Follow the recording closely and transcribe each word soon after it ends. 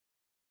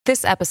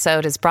This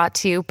episode is brought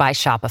to you by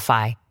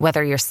Shopify.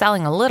 Whether you're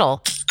selling a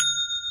little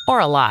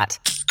or a lot,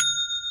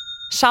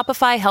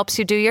 Shopify helps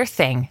you do your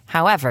thing,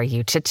 however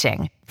you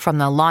cha-ching. From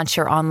the launch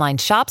your online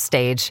shop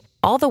stage,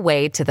 all the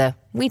way to the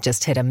we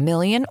just hit 1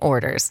 million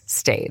orders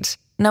stage.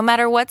 No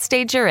matter what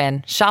stage you're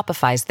in,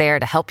 Shopify's there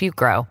to help you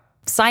grow.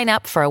 Sign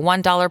up for a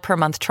 $1 per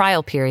month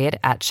trial period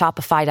at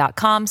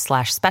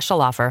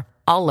shopify.com/special offer,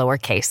 all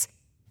lowercase.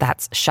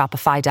 That's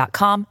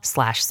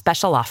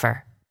shopify.com/special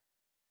offer.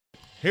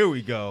 Here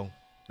we go.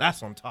 That's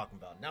what I'm talking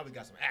about. Now we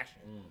got some action.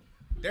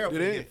 Daryl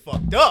finna get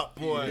fucked up,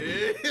 boy.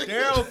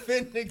 Daryl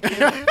finna get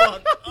fucked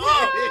up.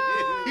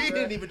 He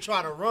didn't even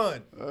try to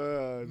run.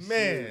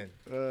 Man.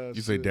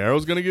 You say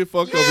Daryl's gonna get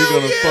fucked up? He's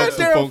gonna fuck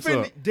some folks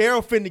up.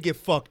 Daryl finna get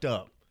fucked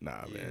up.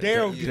 Nah, man.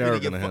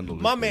 Daryl gonna handle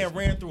this. My man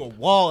ran through a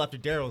wall after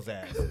Daryl's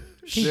ass.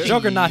 He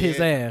juggernaut his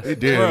ass. He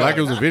did, like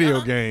it was a video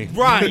game.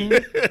 Right.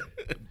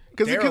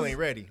 Daryl ain't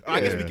ready.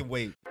 I guess we can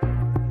wait.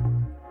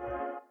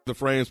 The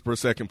Frames Per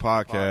Second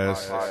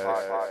podcast.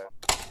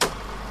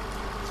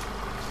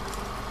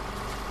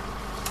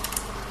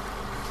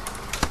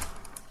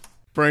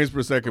 Frames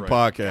Per Second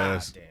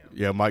podcast.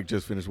 Yeah, Mike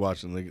just finished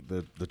watching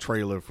the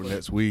trailer for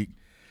next week.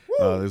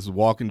 This is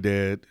Walking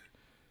Dead,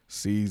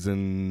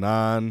 season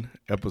 9,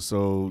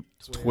 episode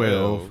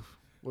 12.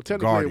 Well,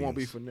 technically Guardians. It won't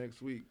be for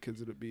next week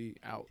because it'll be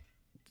out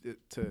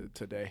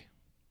today.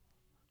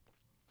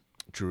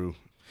 True.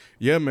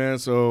 Yeah, man.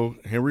 So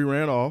Henry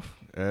ran off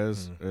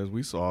as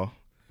we saw,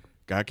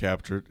 got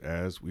captured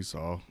as we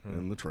saw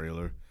in the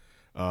trailer,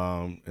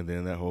 and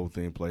then that whole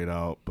thing played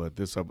out. But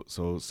this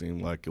episode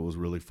seemed like it was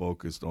really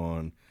focused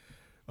on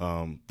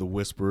the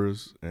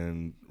Whisperers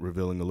and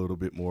revealing a little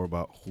bit more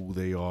about who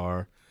they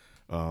are,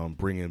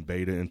 bringing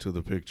Beta into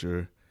the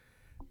picture,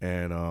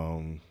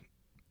 and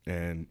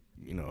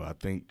you know, I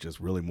think just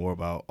really more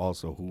about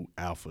also who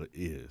Alpha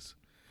is.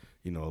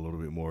 You know, a little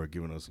bit more,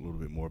 giving us a little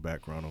bit more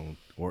background on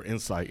or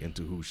insight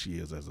into who she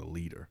is as a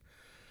leader.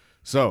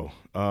 So,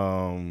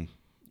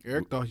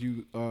 Eric thought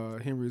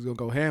Henry was gonna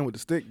go hand with the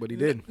stick, but he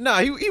didn't. Nah,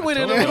 he went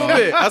in a little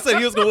bit. I said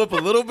he was gonna whoop a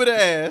little bit of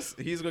ass.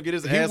 He's gonna get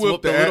his ass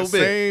whooped a little bit.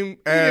 Same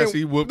ass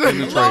he whooped in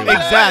the trailer.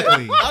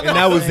 Exactly. And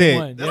that was it.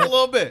 One. Just a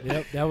little bit.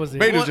 Yep, that was it.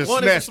 Beta just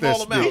One is a snatched that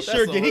small amount. stick. He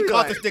sure did. He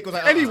caught the stick. Was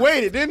like, And he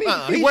waited, didn't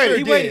he? He waited. sure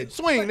He did. waited.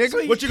 Swing,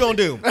 nigga. What you gonna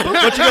do?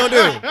 What you gonna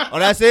do? Oh,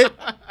 that's it?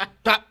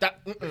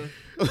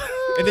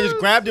 And then just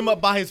grabbed him up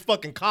by his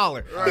fucking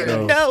collar. Right.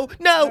 No,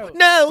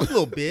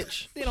 little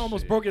bitch. Then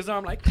almost broke his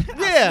arm like, Yeah.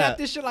 snap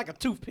this shit like a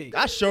toothpick.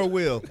 I sure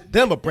will.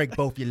 Then I'm gonna break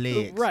both your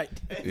legs. Right.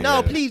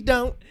 No, please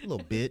don't. Little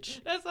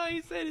bitch. That's how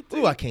he said it too.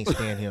 Ooh, I can't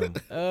stand him.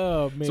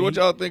 Oh man. So what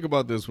y'all think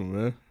about this one,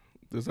 man?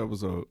 This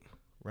episode.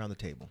 Around the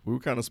table. We were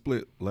kind of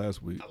split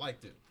last week. I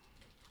liked it.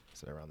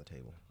 Sit around the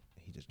table.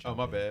 He just Oh,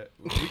 my bad.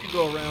 We can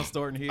go around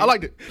starting here. I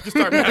liked it. Just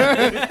start.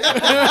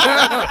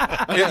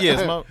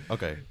 Yes,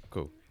 okay,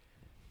 cool.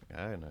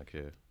 I did not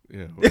care.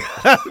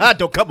 Yeah.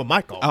 Don't cut my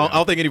mic off. I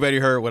don't think anybody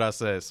heard what I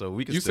said, so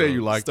we can. You still say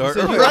you liked start.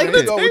 it. You liked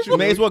it? Go with you. You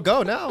may as well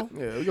go now.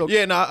 Yeah, we go.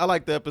 Yeah, no, I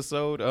liked the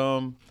episode.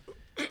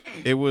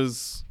 It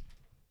was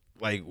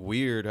like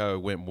weird how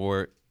it went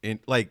more in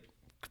like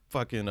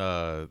fucking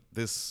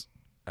this,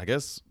 I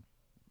guess,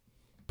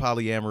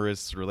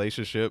 polyamorous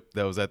relationship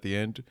that was at the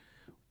end.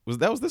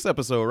 That was this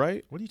episode,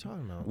 right? What are you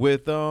talking about?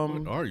 With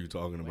What are you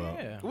talking about?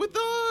 Yeah. with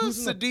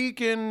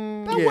Sadiq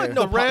and That wasn't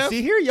no the ref.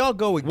 See, here y'all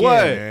go again.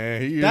 What?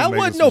 Man, he is That making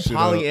wasn't some no shit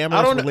up. polyamorous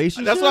I don't know.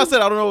 relationship. That's what I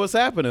said. I don't know what's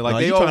happening. Like No,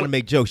 they you all trying to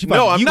make jokes.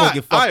 No, I'm you not. gonna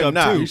get fucked I am up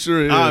not. too. He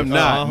sure is. I'm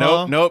not.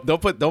 Uh-huh. Nope.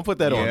 Don't put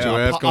that on Yeah, Joe.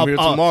 your ass come here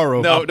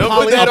tomorrow. No, don't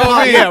put that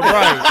on me. Yeah,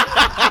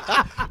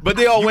 right. But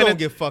they all You went. gonna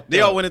get fucked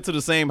They up. all went into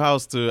the same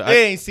house to. It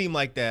ain't seem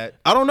like that.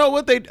 I don't know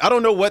what they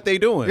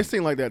doing It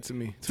seemed like that to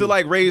me. to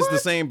like raise the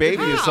same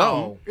baby or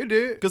something. It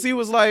did. Because he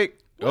was like,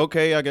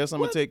 okay, I guess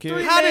I'm gonna take care.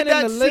 Three of How it. did men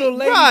that and the little seem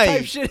lady right?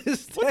 type shit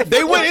is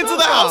They went into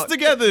the house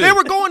together. They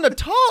were going to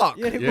talk.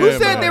 Yeah, they Yeah, Who said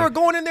man. they were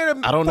going in there to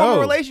I don't form know.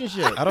 a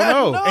relationship? I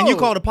don't know. And you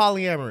called it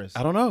polyamorous.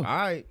 I don't know. All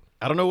right.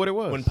 I don't know what it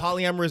was. When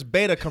polyamorous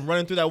Beta come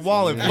running through that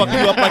wall and fuck you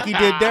up like he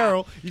did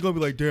Daryl, you gonna be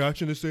like, "Damn, I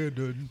shouldn't have said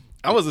that."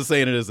 I wasn't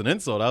saying it as an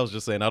insult. I was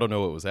just saying I don't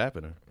know what was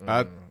happening.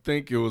 I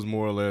think it was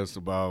more or less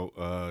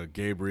about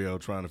Gabriel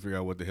trying to figure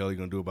out what the hell he's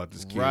gonna do about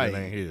this kid Right. that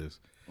ain't his.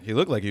 He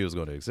looked like he was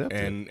going to accept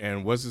it.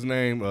 And what's his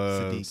name?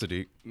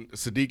 Sadiq.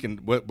 Sadiq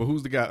and but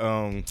who's the guy?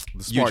 The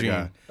smart Eugene.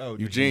 guy. Oh,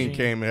 Eugene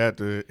came and had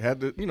to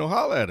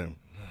holler at him.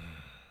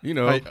 You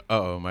know,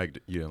 Uh-oh, Mike,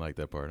 you didn't like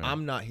that part, huh?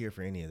 I'm not here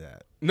for any of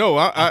that. no,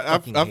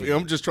 fucking hate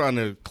I'm just trying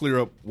to clear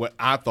up what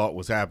I thought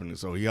was happening.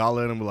 So he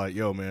hollered at him like,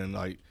 "Yo, man,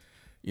 like,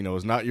 you know,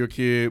 it's not your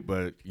kid,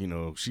 but you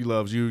know, she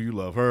loves you, you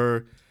love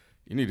her.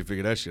 You need to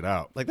figure that shit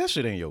out." Like, that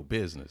shit ain't your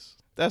business.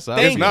 That's how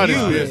Thank It's not you.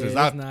 his Yeah, business.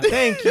 it's not.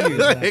 Thank you.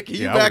 Can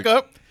you Yeah, I back would-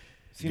 up?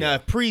 See, now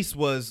if Priest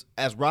was,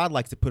 as Rod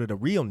likes to put it, a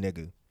real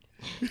nigga,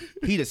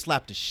 he'd have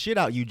slapped the shit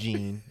out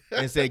Eugene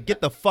and said,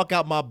 "Get the fuck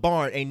out my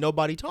barn. Ain't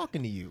nobody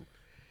talking to you."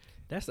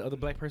 That's the other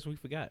black person we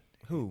forgot.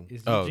 Who?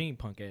 Is Oh. Eugene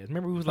punk ass.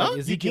 Remember we was like, Huh?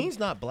 is Eugene's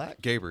not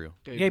black. Gabriel.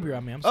 Gabriel,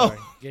 I mean, I'm Oh. sorry.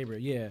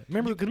 Gabriel, yeah.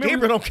 Remember,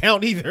 Gabriel don't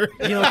count either.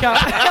 you know, Cal-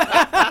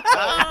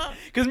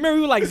 Because remember,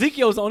 we were like,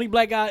 Ezekiel's the only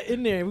black guy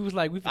in there. And we was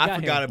like, we forgot I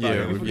forgot him. about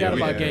Yeah, him. we forgot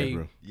about Gabe.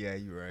 bro. Yeah,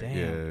 you're right. Damn.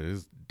 Yeah,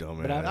 it's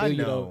dumb. But I I feel you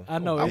know. though. I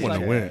know. I It's want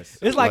like, to win.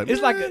 it's like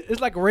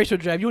it's like a racial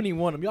draft. You don't even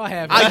want him. Y'all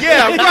have him.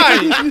 Yeah,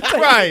 right,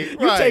 right,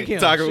 You right. take him.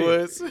 Tiger Shit.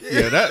 Woods.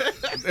 Yeah,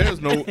 there's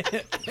no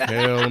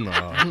hell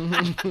no.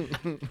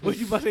 What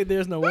you about to say?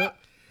 There's no what?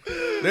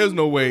 There's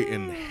no way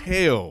in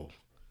hell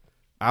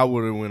I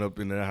would have went up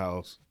in that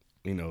house.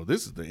 You know,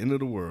 this is the end of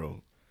the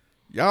world.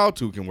 Y'all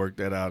two can work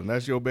that out, and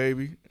that's your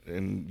baby,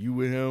 and you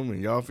with him,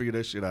 and y'all figure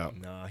that shit out.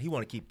 Nah, he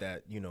want to keep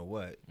that. You know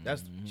what?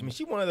 That's. I mean,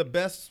 she one of the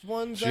best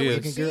ones She that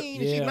we've is.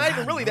 seen. Yeah. She's not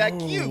even really that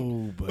know,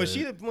 cute, but- but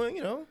she, well,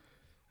 you know.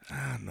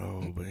 I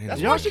know, but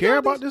That's Y'all why she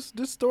care got about this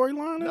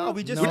storyline? No,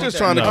 we just. we're said just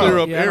that. trying to No. clear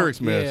up Yeah, I don't-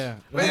 Eric's mess.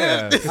 Yeah.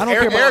 Yeah. I don't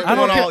care Eric about. I don't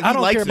going care. all- I he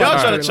don't likes care it. about.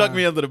 Y'all trying to storyline. chuck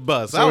me under the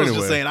bus. So I was anyway.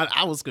 just saying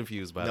I was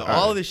confused by No, that.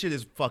 all of this shit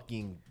is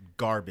fucking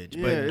garbage.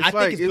 Yeah, But it's I think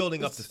like- it's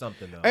building up to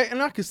something though.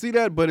 And I could see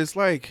that, but it's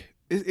like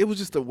it was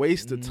just a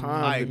waste of I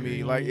time to agree.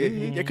 me. Like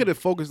it could have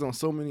focused on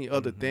so many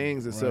other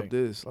things except Right.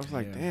 this. I was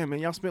like, Yeah. damn man,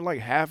 y'all spent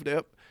like half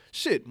the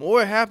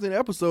half the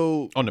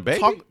episode On the baby?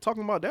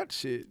 talking about that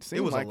shit. It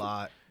Seemed was like a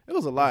lot It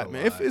was a lot, a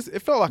man. lot. It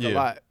felt like a Yeah.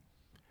 lot.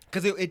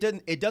 because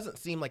it doesn't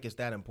seem like it's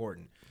that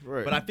important.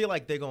 Right. But I feel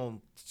like they're gonna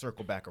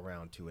circle back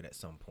around to it at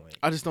some point.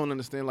 I just don't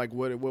understand like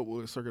what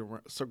will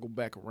circle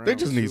back around. They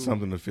just need to.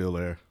 something to fill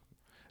there.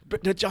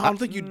 But that I don't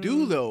think you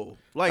do though.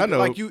 Like I know.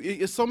 like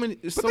it's so many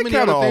But so they many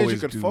kinda other things you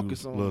always could do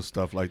focus on. little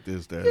stuff like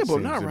this that Yeah, but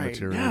seems not right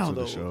immaterial now, to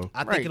the though. show. I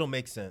think Right. it'll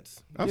make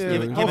sense. I'm Yeah, still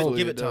Give it, interested. hopefully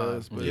give it it time.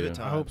 does, but Give yeah. it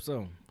time. I hope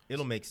so.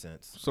 It'll make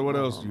sense. So what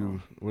else?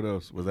 What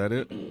else? Was that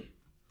it?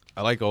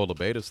 I like all the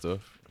beta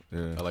stuff.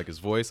 Yeah. I like his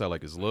voice. I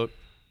like his look.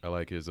 I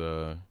like his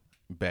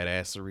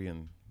badassery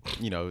and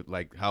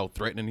like how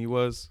threatening he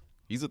was.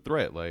 He's a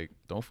threat. Like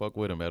don't fuck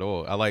with him at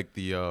all. I like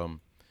the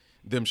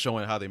them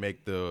showing how they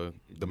make the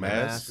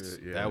masks. masks,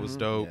 yeah. That was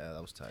dope. Yeah,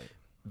 that was tight.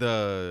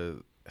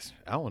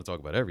 I don't want to talk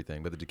about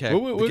everything, but the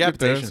We'll get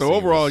there. decapitation. So scene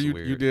overall, was you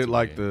weird did to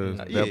like me.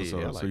 the Yeah, episode,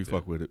 I so you liked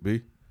fuck it. with it.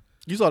 B.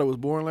 You thought it was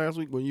boring last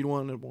week when you the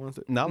one that wanted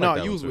to. No, I like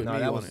that you one was too. with No, me.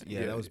 that on was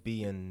it. that was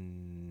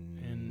being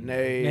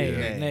Nay. Nay,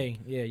 Yeah. nay,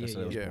 yeah, yeah, That's what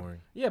yeah. was Yeah. boring.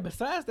 Yeah,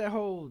 besides that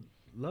whole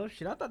love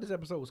shit, I thought this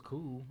episode was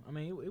cool. I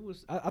mean, it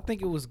was. I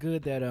think it was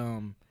good that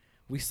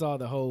we saw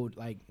the whole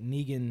like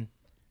Negan.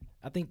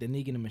 I think the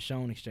Negan and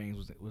Michonne exchange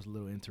was a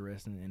little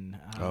interesting. And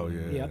Oh,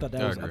 yeah. yeah. I thought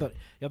that I was. agree.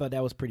 I thought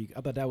that was pretty.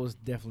 I thought that was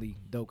definitely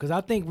dope because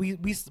I think we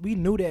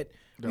knew that.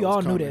 That We was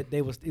all knew coming.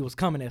 that it was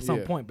coming at some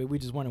Yeah. point, but we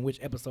just wondering which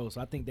episode. So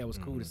I think that was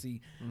cool to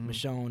see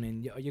Michonne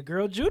and your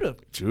girl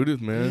Judith.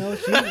 Judith, You man. know,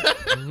 she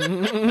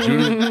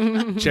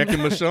Judith checking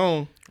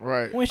Michonne.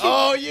 Right. when she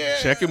yeah.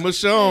 Checking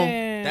Michonne.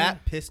 man,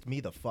 That pissed me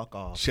the fuck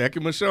off.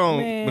 Checking Michonne.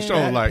 Man. Michonne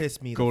That like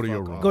pissed me go the to your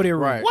fuck room. off. go to your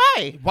room. Right.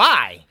 Why?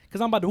 Why?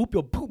 Because I'm about to whoop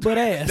your poop butt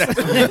ass.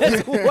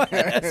 That's why.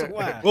 That's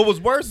why. What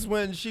was worse is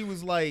when she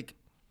was like,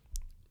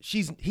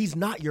 he's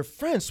not your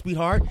friend,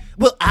 sweetheart.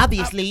 Well,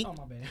 obviously. Oh,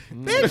 my bad.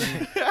 Bitch,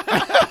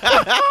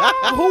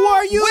 Who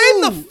are you?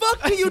 when the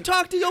fuck do you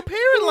talk to your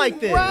parent like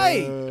this?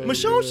 Right.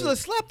 Michonne should have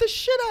slapped the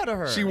shit out of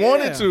her. She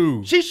wanted Yeah.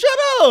 to. She should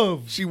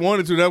have. She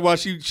wanted to. That's why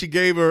she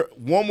gave her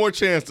one more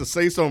chance to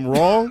say something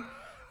wrong.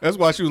 That's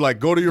why she was like,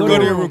 go to your Go room.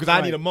 to your room, because I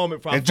Right. need a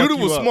moment for I And fuck Judith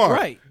you was up. smart.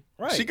 Right.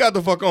 Right. She got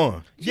the fuck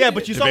on. Yeah,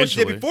 but you saw what she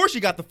did Eventually. before she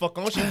got the fuck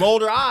on. She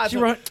rolled her eyes. She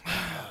run.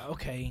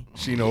 Okay.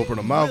 She didn't open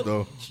her mouth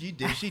though. She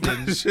did. She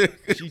didn't.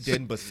 She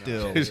didn't. But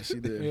still. She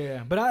did.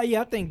 Yeah, but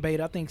I think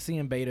Beta. I think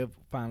seeing Beta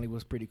finally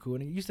was pretty cool.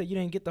 And you said you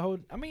didn't get the whole.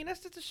 I mean, that's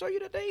just to show you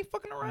that they ain't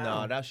fucking around.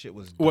 No, that shit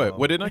was. What? dumb.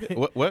 What did I get?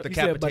 What? The You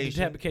said about the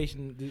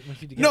decapitation. decapitation when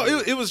she No,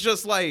 decapitated. it was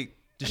just like.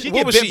 Did she what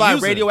get was bit she by a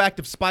using?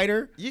 radioactive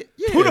spider? Yeah.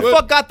 Who the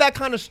fuck got that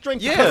kind of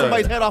strength to cut Yeah.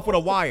 somebody's head off with a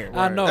wire?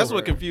 I know. That's what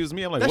right. confused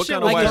me. I'm like, That what shit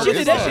kind of was Like wire she dumb did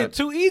is that that? shit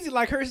too easy.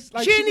 Like her.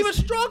 Like She didn't was-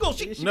 even struggle.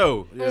 She.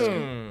 No.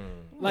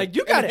 Like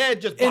you And got the it.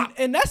 head just and, pop.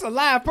 and that's a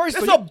live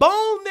person. There's a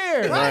bone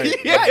there. Right.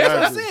 Yeah, that's what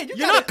I'm Exactly. saying.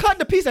 You're not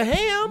cutting a piece of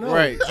ham.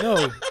 Right.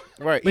 No.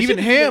 Right. But Even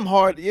she- ham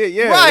hard. Yeah.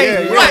 Yeah. Right. Yeah,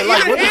 yeah. Right. Like,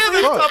 Even what the ham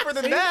is fuck? tougher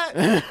than that.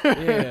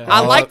 Yeah.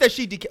 I like that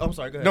she. I'm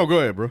sorry. Go ahead. No, go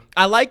ahead, bro.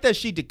 I like that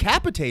she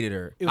decapitated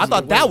her. It I was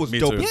thought a that way. was Me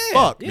dope too. as Yeah,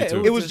 fuck. yeah,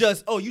 It was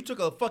just, you took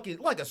a fucking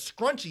like a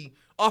scrunchie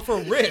off her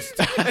wrist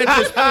and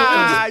just.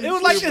 It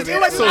was like this. It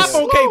was like an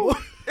iPhone cable.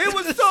 It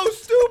was so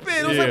stupid.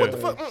 It was like, what the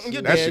Yeah. fuck?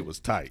 You're That dead. shit was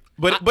tight.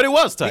 But it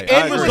was tight. The I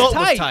end agree. result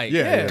was tight. tight.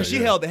 Yeah, Because she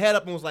yeah. held the head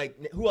up and was like,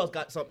 who else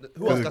got something?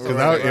 Who else got 'Cause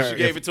something? I- right if She there?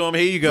 gave it to him.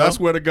 Here you go. I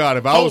swear to God,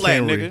 if I Hold was that,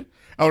 Henry, nigga.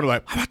 I would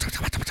have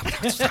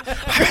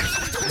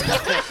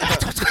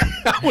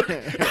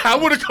I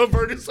would have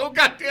converted so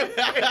goddamn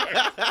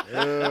fast.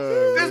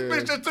 This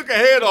bitch just took a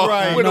head off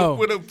Right. with, No.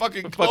 with a fucking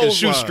fucking clothesline.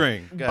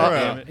 shoestring. God Bruh.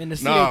 damn it. And to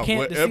see Nah, they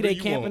camp, to see whatever they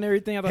you camp want. and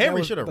everything. I thought Henry that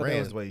was- should have thought that ran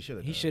was- his way. He should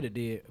have. He should have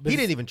did. He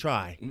didn't even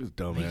try. He was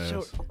He dumbass.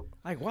 showed,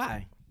 like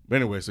why? But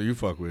anyway, so you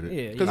fuck with it.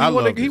 Yeah, Because I he love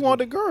wanted, he this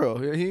wanted the girl.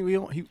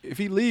 He if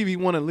he leave, he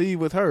want to leave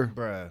with her.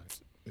 Bruh.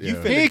 Yeah. You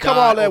He He finna ain't come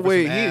die all that over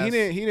way. some He ass.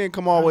 didn't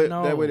come all I way,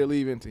 know. that way to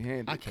leave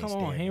empty-handed. I can't Come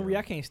on, stand Henry. him.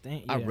 I can't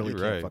stand. I yeah. really You're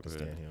can't right. fucking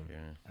stand him. Yeah.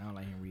 I don't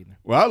like Henry either.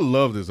 Well, I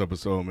love this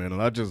episode, man,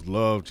 and I just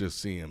love just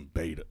seeing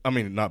Beta. I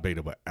mean, not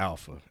Beta, but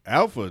Alpha.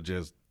 Alpha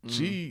just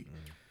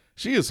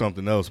She is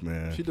something else,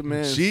 man. She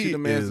demands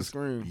the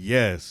screen.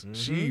 Yes,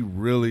 she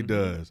really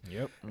does.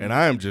 Yep. And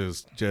I am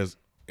just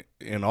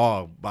in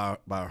awe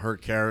by her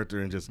character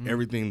and just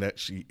everything that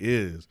she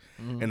is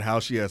and how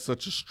she has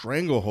such a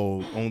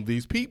stranglehold on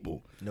these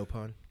people. No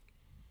pun.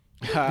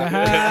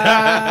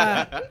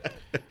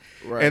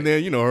 Right. And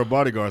then, her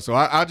bodyguard. So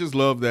I just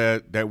love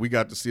that we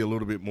got to see a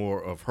little bit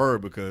more of her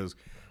because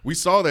we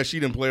saw that she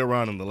didn't play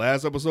around in the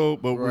last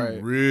episode, but we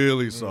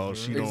really saw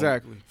she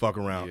don't fuck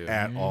around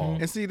at all.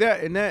 And see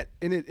that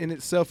in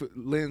itself it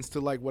lends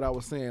to like what I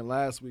was saying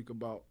last week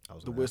about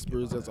the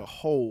Whispers as a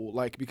whole.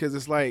 Like because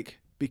it's like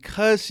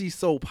because she's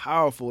so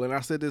powerful, and I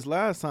said this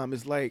last time,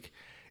 it's like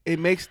it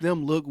makes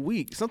them look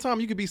weak. Sometimes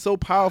you can be so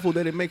powerful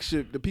that it makes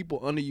the people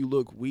under you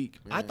look weak.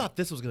 Man. I thought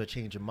this was going to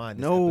change your mind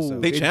this No.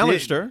 episode. They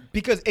challenged her.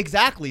 Because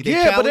exactly. They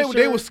But challenged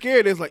they her. were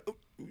scared. It's like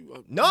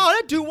No,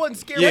 that dude wasn't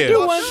scared. Yeah. That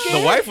dude wasn't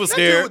scared. The wife was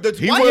scared.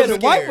 The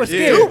wife was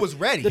scared. Dude was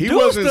ready. The He dude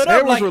wasn't- stood they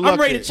up was like, I'm ready to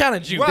reluctant.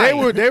 challenge you.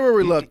 Right. they were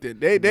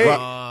reluctant. They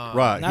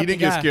Right. Not He the didn't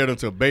get guy. scared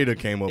until Beta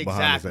came up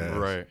behind his Exactly.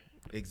 ass. Right.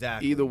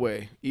 Exactly. either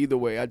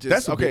way. I just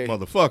That's a okay. big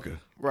motherfucker.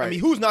 Right. I mean,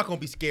 who's not going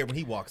to be scared when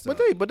he walks up?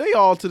 But they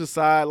all to the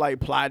side like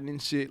plotting and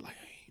shit. Like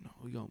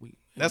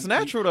That's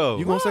natural though.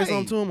 You gonna say Right.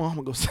 something to him? Or I'm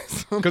gonna go say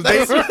something.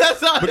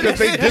 Because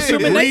they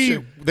human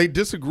nature.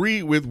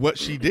 disagree with what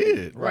she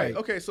did. Right.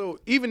 Okay. So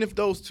even if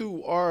those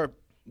two are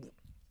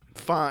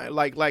fine,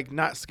 like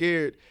not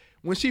scared,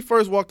 when she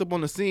first walked up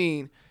on the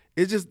scene,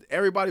 it just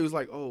everybody was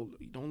like, "Oh,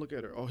 don't look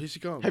at her. Oh, here she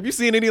comes." Have you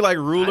seen any like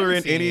ruler I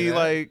in didn't see any any of that.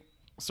 like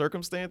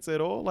circumstance at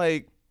all?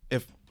 Like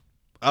if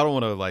I don't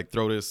want to like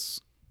throw this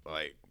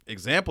like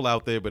example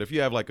out there, but if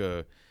you have like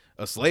a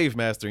slave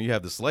master and you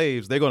have the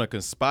slaves, they're gonna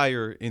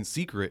conspire in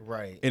secret.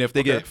 Right. And if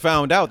they get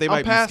found out, they I'm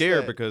might be past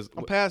scared that. because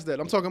I'm past that.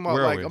 I'm talking about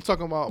Where are like we? I'm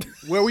talking about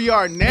where we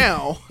are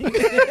now.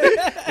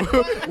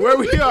 Where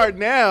we are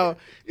now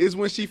is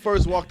when she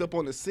first walked up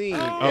on the scene.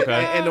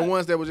 Okay. And the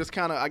ones that were just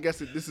kind of, I guess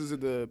this is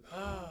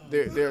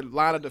their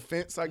line of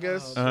defense, I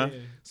guess,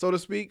 so to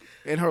speak.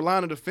 And her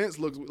line of defense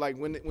looks like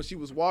when she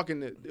was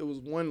walking, it was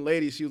one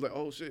lady. She was like,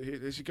 "Oh shit,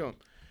 here she come,"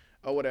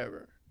 or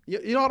whatever.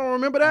 You know, I don't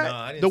remember that. No,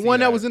 I didn't the see one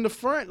that that. was in the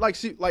front, like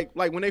she, like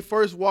when they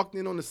first walked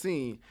in on the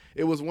scene,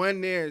 it was one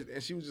there,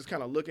 and she was just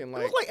kind of looking It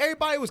like. looked like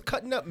everybody was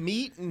cutting up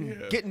meat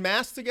and getting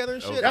masks together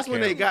and shit. That's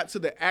when they camp. got to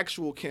the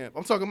actual camp.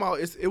 I'm talking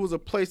about it was a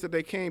place that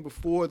they came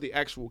before the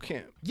actual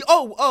camp.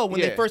 When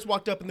they Yeah. first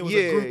walked up and there was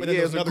a group and then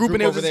there was a another group, group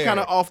and they were over just there. kind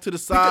of off to the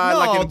side, no,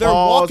 like in they're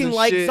balls walking and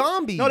like shit.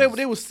 zombies. No,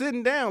 they was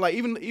sitting down. Like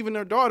even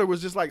their daughter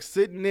was just like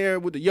sitting there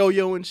with the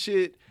yo-yo and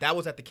shit. That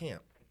was at the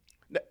camp.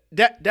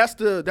 That's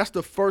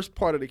the first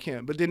part of the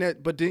camp. But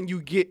then you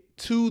get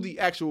to the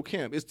actual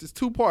camp. It's just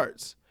two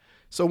parts.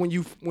 So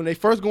when they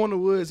first go in the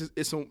woods,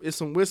 it's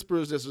some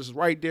whispers that's just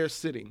right there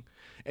sitting.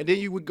 And then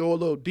you would go a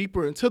little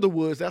deeper into the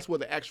woods. That's where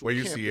the actual Where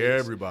you camp see is.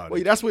 everybody.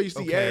 Well, that's where you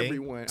see Okay.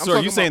 everyone. I'm So are you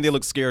talking saying about- they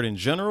look scared in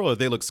general, or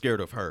they look scared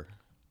of her?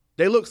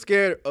 they look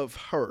scared of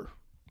her?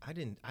 I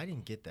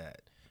didn't get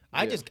that.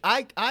 I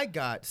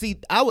got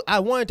I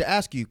wanted to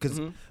ask you because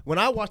when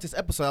I watched this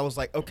episode, I was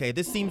like, okay,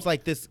 this seems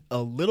like this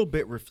a little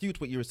bit refutes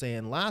what you were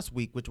saying last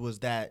week, which was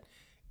that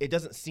it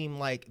doesn't seem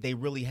like they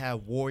really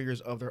have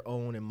warriors of their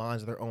own and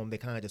minds of their own. They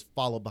kind of just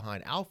follow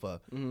behind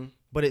Alpha.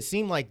 But it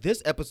seemed like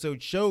this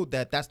episode showed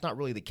that that's not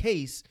really the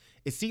case.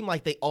 It seemed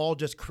like they all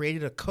just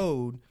created a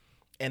code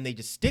and they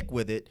just stick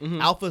with it.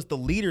 Alpha's the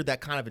leader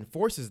that kind of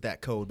enforces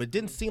that code, but it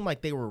didn't seem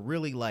like they were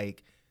really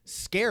like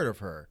scared of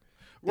her.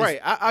 Right.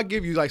 I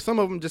give you like some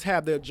of them just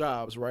have their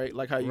jobs, right?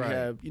 Like how you Right.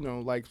 have,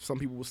 like some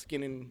people were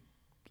skinning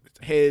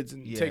heads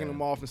and taking Yeah.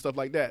 them off and stuff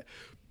like that.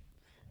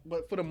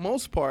 But for the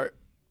most part,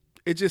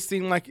 it just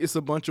seemed like it's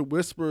a bunch of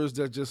whispers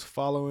that just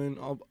following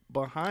up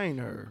behind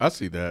her. I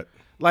see that.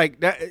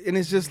 Like that, and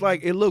it's just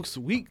like it looks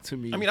weak to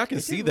me. I mean, I can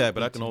see that,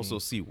 but I can also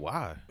see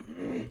why.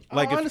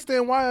 I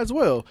understand why as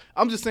well.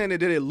 I'm just saying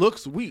that it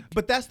looks weak.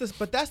 But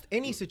that's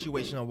any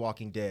situation on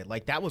Walking Dead.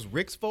 Like that was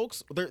Rick's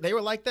folks. They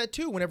were like that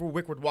too. Whenever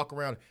Rick would walk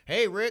around,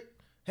 hey Rick,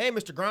 hey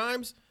Mr.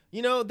 Grimes,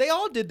 they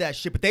all did that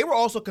shit. But they were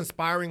also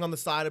conspiring on the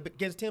side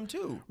against him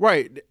too.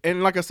 Right.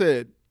 And like I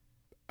said,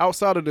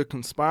 outside of the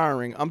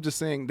conspiring, I'm just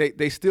saying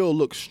they still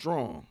look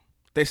strong.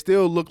 They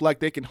still look like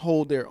they can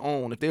hold their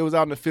own. If they was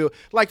out in the field,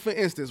 like for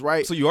instance,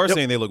 right? So you are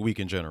saying they look weak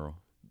in general?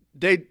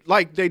 They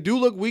do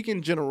look weak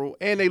in general,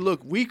 and they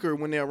look weaker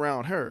when they're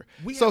around her.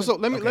 So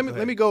let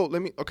me go.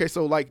 Okay,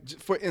 so like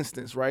for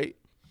instance, right?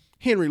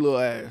 Henry little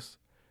ass,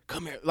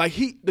 come here. Like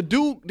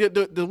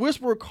the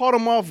whisperer caught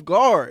him off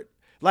guard.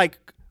 Like,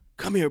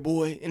 come here,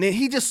 boy. And then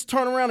he just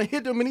turned around and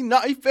hit him, and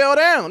he fell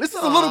down. This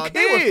is a little kid.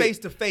 They were face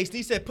to face. And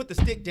he said, "Put the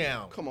stick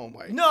down." Come on,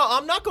 Mike. No,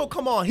 I'm not gonna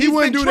come on. He's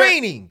wouldn't been do that.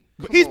 training.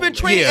 He's been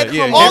training. Yeah, and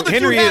yeah. all the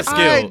Henry dude is has-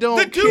 skilled. I don't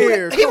The dude,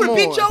 care. he Come would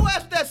beat on. your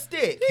ass with that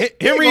stick.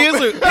 Henry is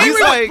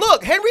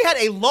Look, Henry had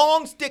a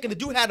long stick and the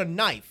dude had a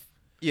knife.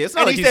 Yeah, it's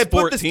not And like he he's said,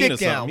 "Put the 14 stick or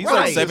something. down." He's Right.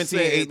 like I'm Just 17,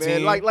 saying, 18.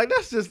 man. Like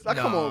that's just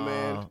come on,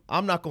 man.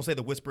 I'm not gonna say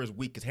the whisper is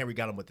weak because Henry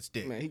got him with the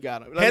stick. Man, he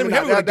got him. Henry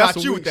would have got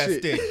you with that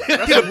stick. He'd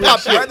have weak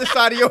popped shit. right in the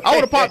side of your head. I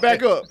would have popped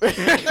back up.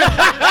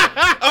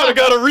 I would have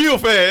got it real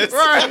fast.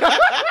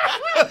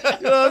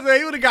 You know what I'm saying?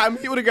 He would have got me.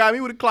 He would have got me.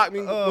 He would have clocked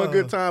me one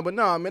good time. But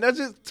no, man, that's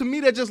just to me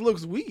that just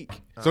looks weak.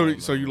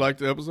 So you liked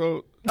the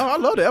episode? No, I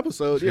love the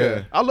episode. Yeah,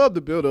 Yeah. I love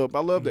the build up. I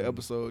love the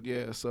episode.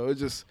 Yeah, so it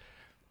just,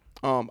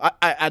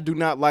 I do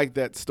not like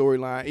that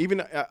storyline.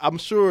 Even I'm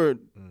sure,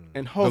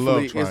 and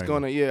hopefully it's triangle.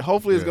 gonna,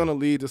 hopefully it's Yeah. gonna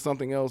lead to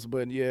something else.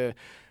 But yeah,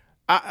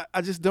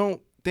 I just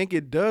don't think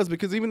it does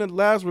because even the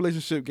last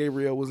relationship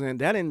Gabrielle was in,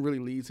 that didn't really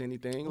lead to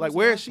anything. Like,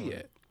 where is she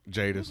at?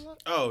 Jadis.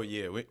 Oh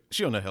yeah,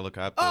 she on the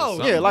helicopter. Oh,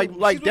 something. Yeah, like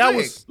She's that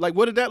with was like,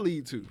 what did that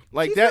lead to?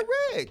 Like She's that.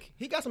 with Rick.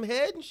 He got some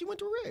head, and she went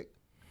to Rick.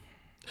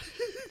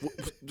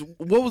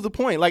 What was the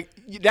point? Like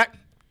that,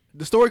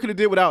 the story could have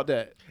did without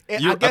that.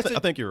 And I guess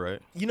think you're right.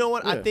 you know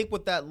what? I Yeah. think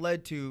what that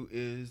led to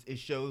is it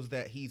shows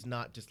that he's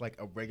not just like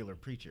a regular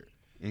preacher.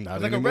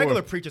 Not Like anymore. a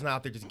regular preacher's not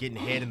out there just getting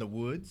head in the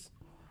woods.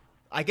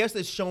 I guess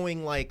it's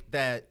showing like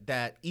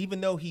that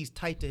even though he's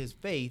tight to his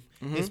faith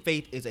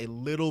is a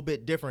little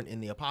bit different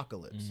in the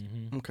apocalypse.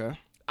 Okay.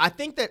 I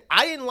think that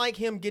I didn't like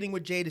him getting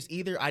with Jadis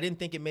either. I didn't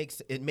think it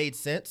made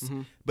sense.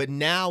 But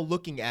now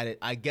looking at it,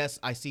 I guess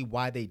I see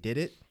why they did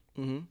it.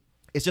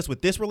 It's just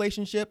with this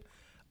relationship,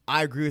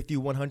 I agree with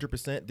you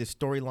 100%. This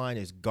storyline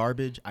is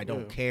garbage. I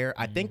don't care.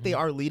 I think they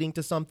are leading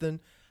to something.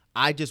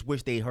 I just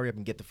wish they'd hurry up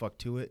and get the fuck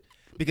to it.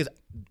 Because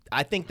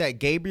I think that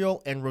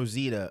Gabriel and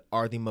Rosita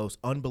are the most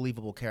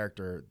unbelievable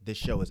character this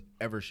show has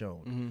ever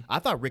shown. I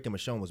thought Rick and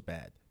Michonne was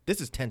bad. This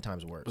is 10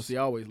 times worse. But see,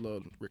 I always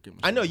loved Rick and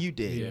Michonne. I know you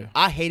did. Yeah.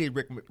 I hated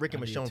Rick and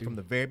Michonne from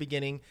the very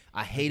beginning.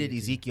 I hated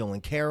Ezekiel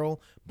and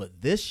Carol.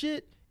 But this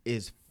shit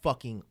is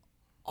fucking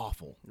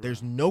awful.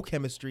 There's no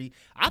chemistry.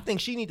 I think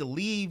she need to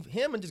leave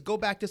him and just go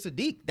back to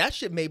Sadiq. That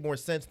shit made more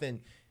sense than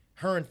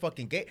her and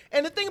fucking Gabriel.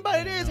 And the thing about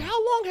it is,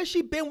 how long has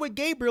she been with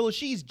Gabriel if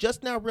she's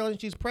just now realizing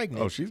she's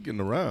pregnant? Oh, she's getting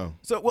around.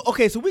 So, well,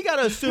 okay, so we got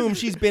to assume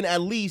she's been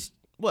at least,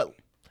 what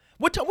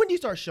time, when do you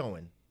start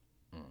showing?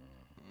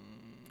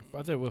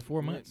 I said,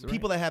 4 months. Right?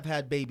 People that have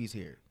had babies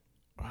here.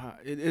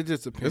 It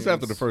just depends. It's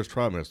after the first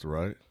trimester,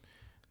 right?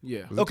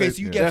 Yeah. Okay, so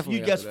you Yeah. guess Definitely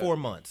you guess after that. 4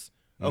 months.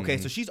 Okay,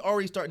 so she's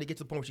already starting to get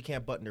to the point where she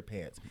can't button her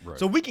pants. Right.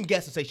 So we can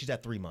guess and say she's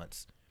at 3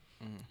 months.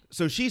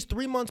 So she's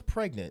 3 months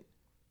pregnant,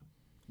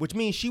 which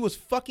means she was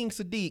fucking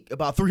Sadiq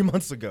about 3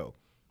 months ago.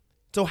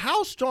 So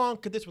how strong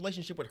could this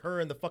relationship with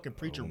her and the fucking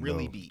preacher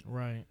really be?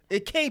 Right.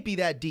 It can't be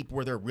that deep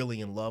where they're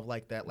really in love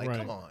like that. Like, Right.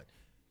 come on.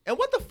 And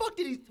what the fuck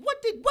did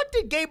what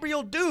did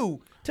Gabriel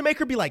do to make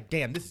her be like,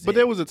 damn, this is But it?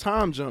 there was a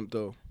time jump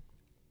though.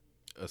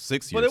 A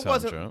 6 year But it time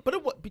wasn't. jump. But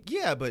it was.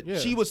 Yeah, but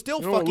she was still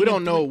We don't- fucking. We don't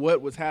in know three-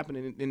 what was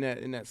happening in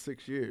that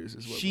 6 years.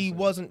 Is what She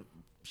we're saying.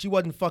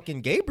 wasn't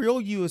fucking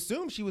Gabriel. You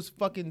assume she was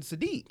fucking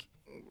Sadiq.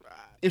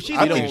 If she's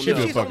I only, think if she's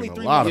been she's only fucking a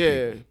 3 lot months. of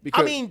Yeah, people.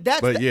 because I mean,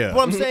 that's But yeah.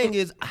 what I'm saying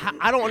is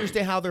I don't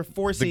understand how they're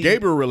forcing. The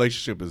Gabriel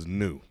relationship is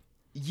new.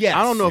 Yes,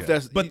 I don't know if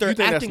that's. but you they're think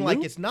that's acting like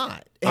new? it's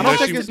not. It I Unless don't has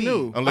think she- to it's be.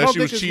 new. Unless I don't she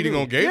was think it's cheating new.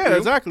 on Gabriel. Yeah,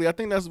 exactly. I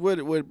think that's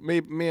what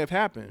may have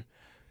happened.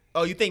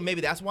 Oh, you think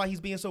maybe that's why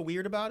he's being so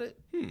weird about it?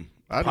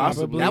 I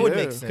Possibly. That would yeah.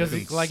 make sense.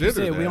 Because, like you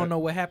Consider said, we that. don't know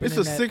what happened. It's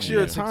in a that- 6-year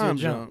in that 6-year time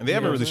jump. jump. And they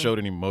haven't You know really what I'm showed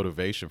any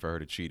motivation for her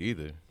to cheat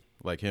either.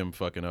 Like him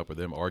fucking up or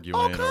them arguing.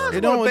 All or, kinds It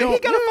of don't- motivation. He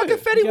it got a don't-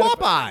 fucking Fetty You Wap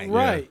gotta- eye.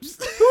 Right.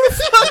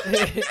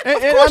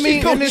 And I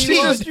mean, and then she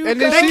just,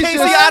 and then They she can't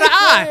just, see eye to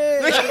eye.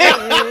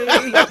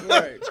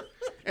 right.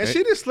 And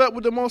she just slept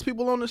with the most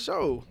people on the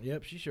show.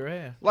 Yep, she sure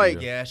has.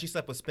 Like, Yeah, she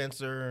slept with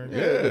Spencer.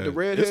 Yeah, the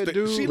redhead It's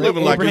dude. She Like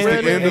living like it's the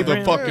Abraham- end of the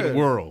Abraham- fucking Yeah.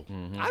 world.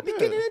 I'd be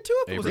getting into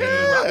it if it was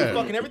Abraham. Abraham. I'd Yeah. be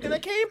fucking everything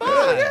that came by.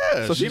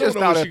 Yeah, So she don't just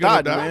know when started she gonna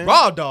thought, die. man.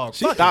 Raw dog.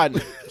 She Fuck thought.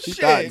 it. She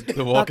Shit. thought.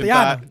 The Walking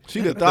Tatiana. Thought.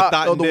 She the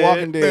thought of the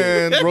Walking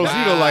Dead. And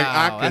Rosita like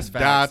I Wow, could that's die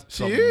fast.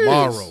 She is.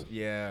 tomorrow.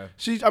 Yeah.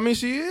 She. I mean,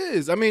 she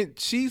is. I mean,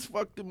 she's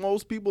fucked the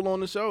most people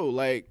on the show.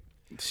 Like,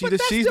 But she's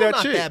that's she's still that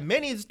not chick. that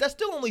many. That's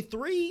still only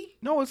 3.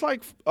 No, it's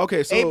like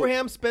okay. So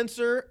Abraham,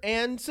 Spencer,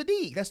 and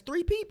Sadiq. That's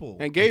 3 people.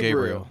 and Gabriel.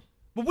 Gabriel.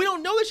 But we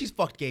don't know that she's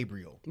fucked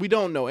Gabriel. We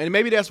don't know, and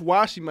maybe that's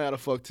why she might have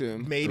fucked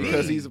him. Maybe.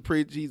 because he's a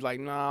preacher. He's like,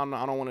 nah,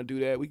 I don't want to do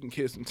that. We can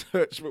kiss and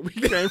touch, but we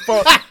can't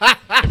fuck.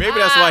 Maybe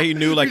that's why he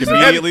knew like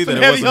immediately that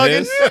it wasn't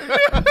his.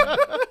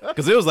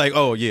 Because it was like,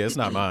 oh yeah, it's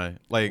not mine.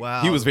 Like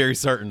Wow. he was very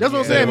certain. That's what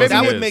I'm that it saying. wasn't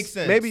That would his. make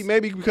sense.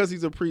 maybe because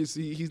he's a priest,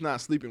 he's not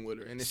sleeping with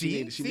her, and then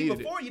she See, needed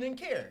before it. you didn't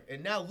care,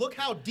 and now look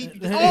how deep.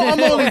 You Oh, I'm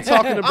only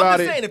talking about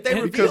just it saying, if they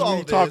because reveal all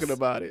we of talking this,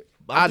 about it.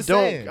 I'm I just don't.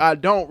 saying. I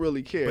don't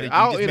really care. But you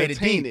I'll just made it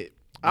entertain deep. it.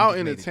 I'll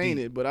just made it entertain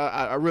deep. it, but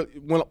I really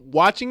when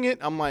watching it,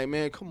 I'm like,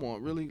 man, come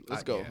on, really?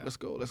 Let's go. yeah. Let's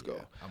go. Let's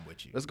go. I'm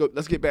with you. Let's go.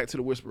 Let's get back to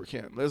the Whisperer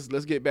camp. Let's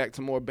get back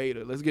to more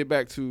beta. Let's get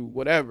back to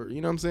whatever.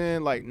 You know what I'm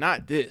saying? Like,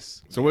 not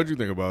this. So what did you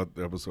think about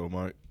the episode,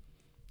 Mike?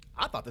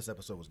 I thought this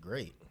episode was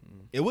great.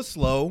 It was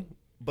slow,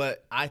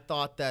 but I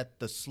thought that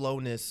the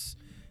slowness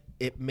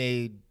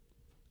made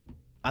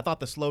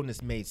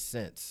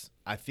sense.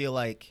 I feel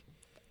like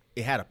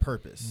it had a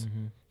purpose.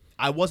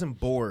 I wasn't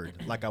bored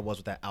like I was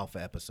with that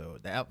Alpha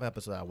episode. The Alpha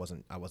episode I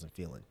wasn't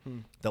feeling.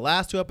 The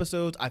last 2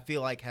 episodes I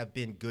feel like have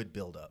been good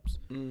build-ups.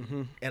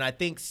 And I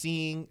think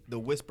seeing the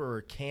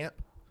Whisperer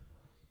camp,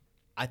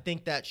 I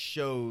think that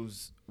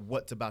shows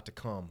what's about to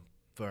come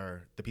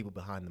for the people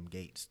behind them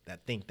gates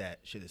that think that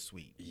shit is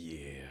sweet.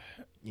 Yeah.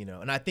 You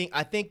know, and I think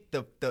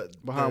the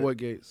Behind what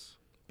gates?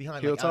 behind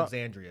like Hilltop?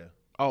 Alexandria.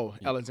 Oh,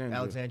 Alexandria.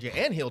 Alexandria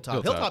and Hilltop.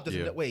 Hilltop, Hilltop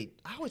doesn't. yeah. Wait,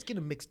 I always get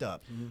them mixed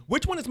up.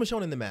 Which one is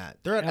Michonne and them at?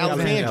 They're at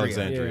Alexandria.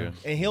 Alexandria.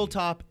 Yeah. And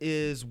Hilltop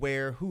is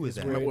where? Who is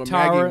that? Where Maggie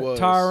Tara, was.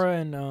 Tara,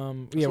 and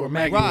where where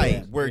Maggie Maggie Right,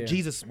 was. where Yeah.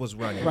 Jesus was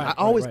running. Right, I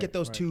always right, get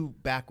those right. two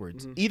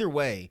backwards. Either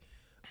way,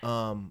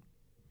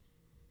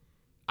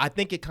 I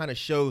think it kind of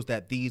shows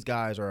that these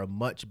guys are a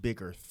much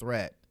bigger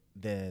threat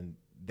than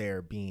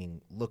they're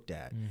being looked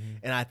at.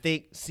 And I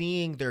think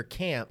seeing their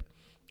camp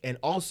and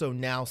also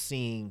now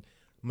seeing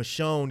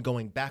Michonne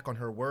going back on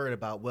her word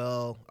about,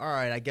 well, all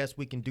right, I guess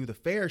we can do the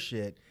fair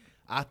shit.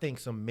 I think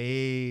some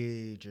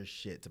major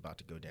shit's about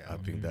to go down. I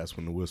think that's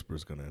when the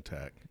Whisper's gonna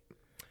attack.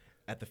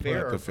 At the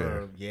fair? At the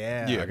fair.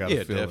 Yeah. Yeah, I got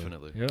a feeling.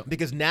 definitely. Yep.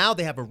 Because now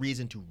they have a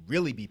reason to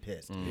really be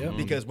pissed. Yep.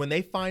 Because when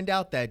they find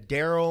out that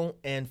Daryl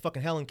and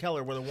fucking Helen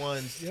Keller were the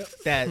ones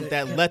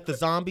that let the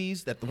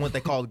zombies, that the ones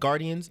they called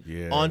Guardians,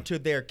 Yeah. onto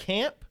their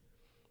camp.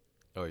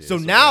 Oh, yeah, So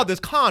now there's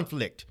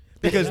conflict.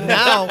 Because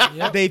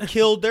now they've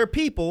killed their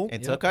people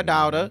and took her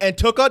daughter. and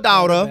took a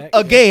daughter Back.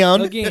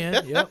 again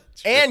Again. Yep.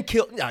 and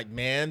killed. Like,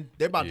 man,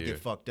 they're about to Yeah. get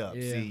fucked up.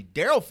 Yeah. See,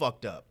 Daryl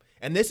fucked up.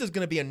 And this is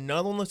going to be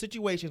another one of those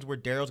situations where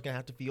Daryl's going to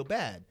have to feel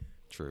bad.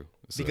 True.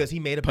 It's Because he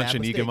made a punch bad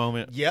and mistake. Negan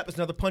moment. Yep, it's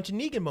another punch and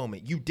Negan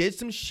moment. You did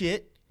some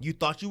shit. You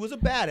thought you was a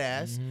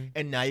badass,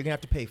 and now you're gonna have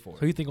to pay for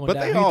Who it. you think gonna But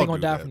die? they Who you all think gonna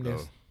do die that, from though.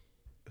 this?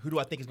 Who do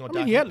I think is gonna I die?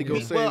 mean, he had to from go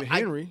it? save Well,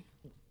 Henry.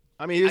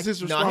 I mean, it's his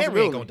No, responsibility.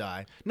 Henry ain't gonna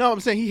die. No, I'm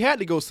saying he had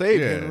to go save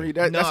Yeah. Henry.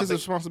 That's Nah, his but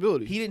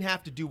responsibility. He didn't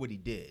have to do what he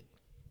did.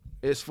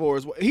 As far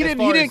as he As didn't,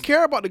 far he didn't as-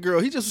 care about the girl.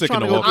 He just was Sick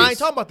trying of to the go. walkers. I ain't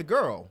talking about the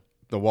girl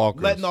The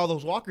Walkers. letting all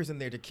those walkers in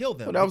there to kill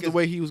them. But that was the because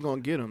way he was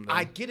gonna get him. Though.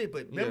 I get it,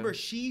 but remember,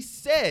 she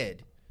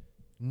said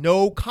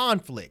no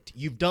conflict.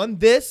 You've done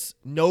this,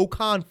 no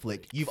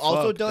conflict. You've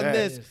also Fuck done that.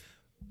 this.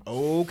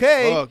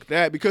 Okay. Fuck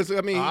that, because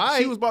I mean, All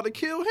right. she was about to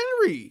kill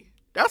Henry.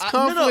 That's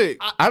No, no,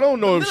 conflict. I don't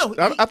know. No, if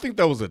no, I think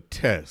that was a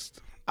test.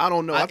 I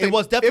don't know. It I think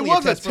was definitely a it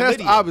was test for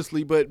Lydia.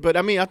 obviously, but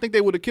I mean, I think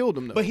they would have killed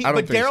him though. But I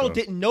don't think Daryl so.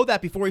 didn't know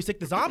that before he sicked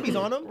the zombies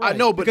on him. I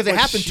know, but because it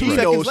happened she 2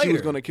 seconds knows later. she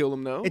was gonna kill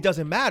him though. It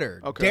doesn't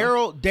matter. Okay.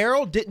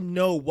 Daryl didn't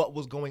know what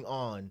was going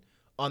on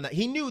that.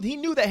 He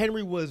knew that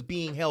Henry was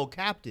being held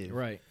captive.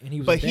 Right. And he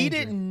was But in he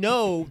danger. didn't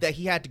know that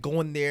he had to go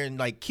in there and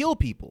like kill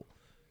people.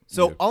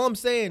 So all I'm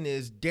saying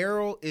is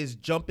Daryl is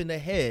jumping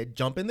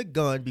the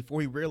gun before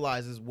he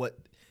realizes what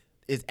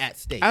is at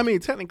stake. I mean,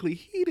 technically,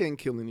 he didn't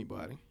kill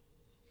anybody.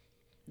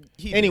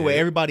 Anyway,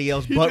 everybody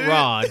else but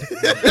Rod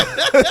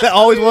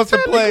always wants to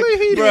play. Technically,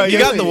 he Bruh, didn't You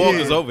kill got the anybody.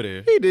 walkers over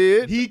there. He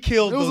did. He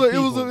killed It was those a, it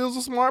was a, people. it was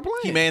a smart plan.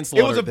 He It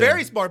manslaughtered was a them.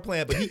 very smart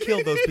plan, but he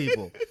killed those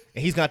people,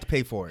 and he's got to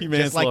pay for it, He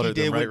just like he manslaughtered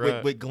did them,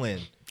 right? with Glenn.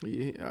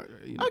 Yeah,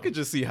 you know. I could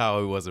just see how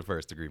it was a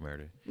first degree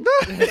murder.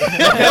 Definitely.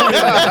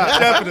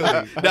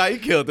 Nah, he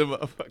killed them.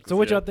 motherfuckers, So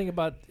what yeah. y'all think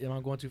about? Am I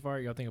going too far?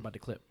 Y'all think about the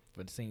clip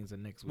for the scenes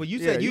in next week? Well, you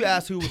Yeah, said you you-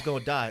 asked who was going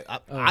to die.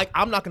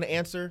 I'm not going to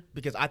answer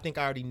because I think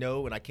I already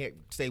know, and I can't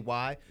say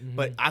why.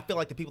 But I feel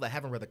like the people that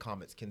haven't read the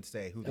comments can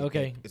say who they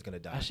think is going to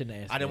die. I shouldn't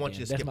ask. I didn't that want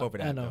you to then. skip That's over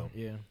my- that. I know.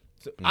 Though. Yeah.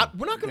 So,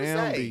 we're not going to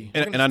Damn, say. B.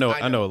 We're And gonna-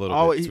 I know a little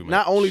Oh, bit he, too much.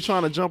 not only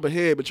trying to jump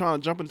ahead, but trying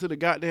to jump into the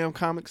goddamn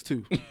comics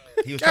too.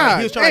 He was God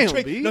trying to damn,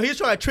 trick. B. No, he was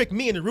trying to trick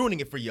me into ruining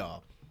it for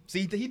y'all.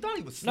 See, he thought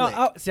he was No, slick.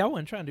 I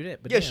wasn't trying to do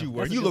that. But Yes, damn, you were.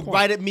 that's a You good looked point.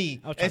 right at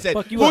me I was trying and to said,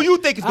 fuck you "Who up. you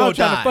think is I going was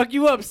to die?" trying to fuck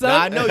you up, son. Nah,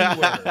 I know you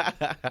were.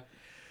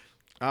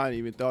 I ain't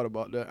even thought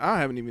about that. I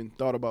haven't even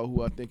thought about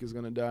who I think is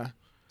gonna die.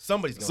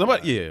 Somebody's going to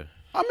Somebody, die. yeah.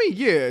 I mean,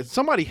 yeah,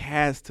 somebody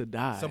has to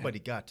die. Somebody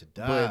got to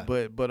die.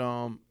 But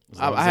long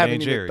I as it haven't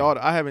ain't even Jerry. thought.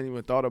 I haven't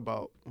even thought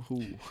about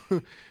who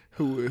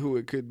who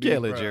it could be. Yeah,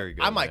 let Bruh, Jerry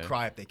go. I might man.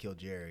 cry if they kill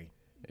Jerry.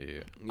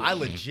 Yeah. I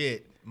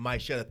legit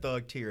might shed a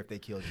thug tear if they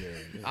kill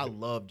Jerry. I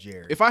love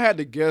Jerry. If I had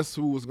to guess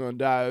who was gonna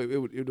die, it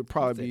would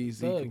probably be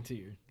Ezekiel. Thug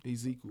tier.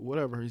 Ezekiel,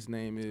 whatever his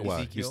name is.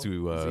 Why? Ezekiel? He's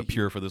too Ezekiel.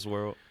 pure for this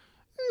world.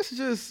 It's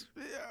just,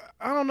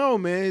 I don't know,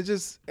 man. It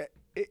just,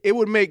 it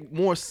would make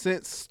more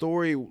sense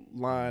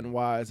storyline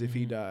wise if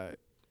he died,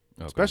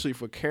 Okay. especially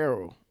for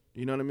Carol.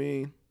 You know what I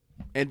mean?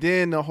 And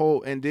then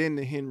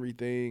the Henry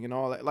thing and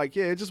all that. Like,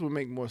 yeah, it just would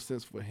make more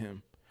sense for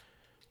him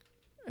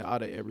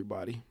out of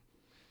everybody.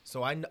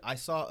 So I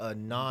saw a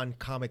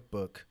non-comic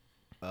book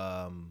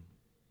kind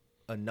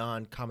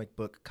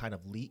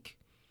of leak.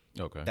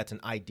 Okay. That's an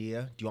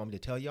idea. Do you want me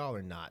to tell y'all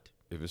or not?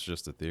 If it's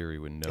just a theory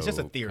with no, It's just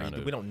a theory. kind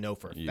of- We don't know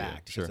for a Yeah,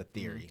 fact. It's sure. just a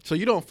theory. So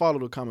you don't follow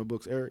the comic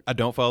books, Eric? I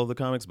don't follow the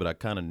comics, but I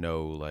kind of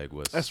know like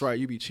what's. That's right.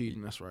 You be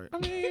cheating. That's right.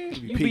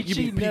 You be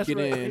cheating, that's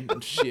peeking right. in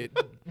and shit.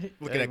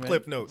 Looking at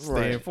Cliff Notes. Stay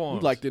Right.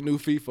 informed. You like the new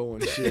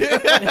FIFO and shit.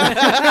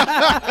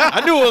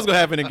 I knew what was gonna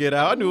happen in Get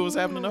Out. I knew it was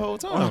happening the whole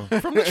time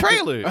from the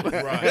trailer.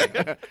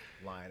 Right.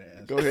 Lying ass.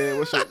 Go ahead.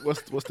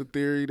 What's the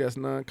theory that's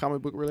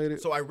non-comic book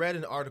related? So I read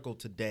an article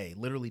today,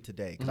 literally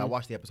today, because I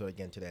watched the episode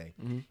again today,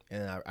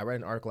 and I read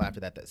an article after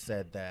that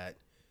said that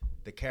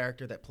the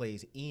character that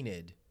plays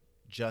Enid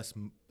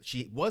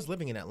she was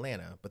living in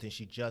Atlanta, but then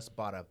she just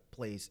bought a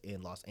place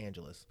in Los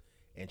Angeles,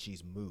 and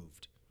she's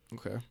moved.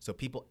 Okay. So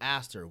people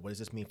asked her, what does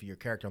this mean for your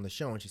character on the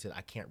show? And she said,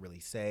 I can't really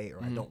say,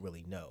 or I don't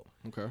really know.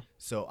 Okay.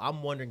 So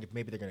I'm wondering if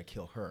maybe they're going to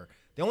kill her.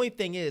 The only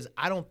thing is,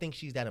 I don't think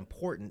she's that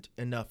important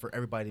enough for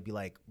everybody to be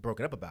like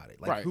broken up about it.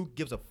 Like, Right. who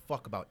gives a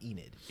fuck about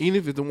Enid?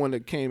 Enid is the one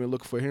that came and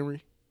looked for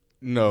Henry.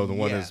 No, the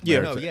one Yeah. that's Yeah,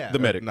 married no, to- yeah. The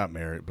medic. not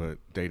married, but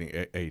dating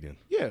Aiden.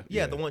 Yeah.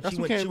 Yeah, the one That's she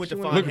who went came- to she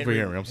find went- Looking for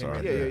Henry, I'm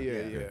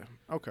sorry. Yeah.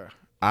 Okay.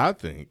 I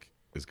think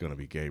it's gonna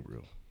be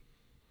Gabriel,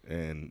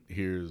 and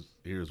here's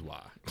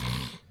why.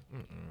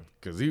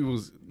 Because he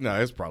was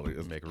it's probably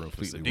Make room for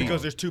completely Sydney. wrong.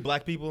 Because there's 2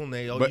 black people and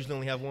they But- usually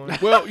only have one.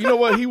 Well, you know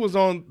what? He was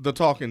on The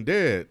Talking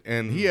Dead,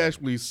 and he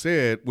actually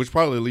said, which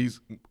probably leads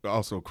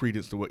also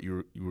credence to what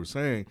you were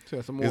saying,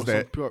 So some is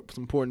that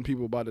some important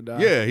people about to die.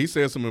 yeah, he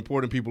said some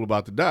important people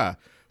about to die.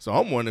 So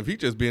I'm wondering if he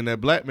just being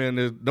that black man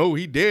that know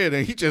he dead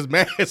and he just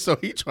mad, so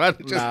he trying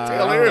to just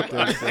tell I don't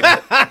everybody. think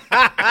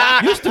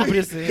so. You stupid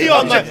as hell. He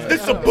on like, this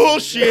is some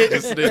bullshit.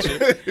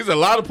 There's a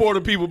lot of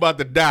important people about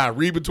to die.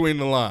 Read between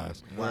the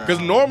lines. Because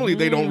normally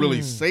they don't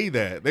really say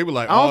that. They were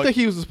like, I don't oh, think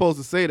he was supposed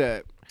to say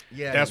that.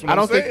 Yeah, That's what I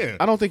don't I'm saying.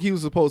 think. I don't think he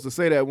was supposed to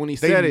say that when he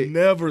They said it.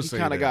 never he say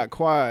kind of that. got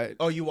quiet.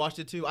 Oh, you watched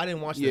it too? I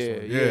didn't watch Yeah, this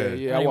one. yeah. Yeah. I I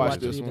didn't watched watch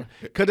this it one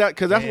either.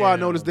 because that's why I Damn.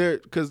 noticed there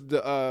because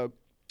the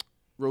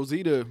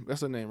Rosita,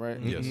 that's her name, right?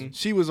 Yes.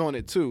 She was on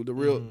it too. The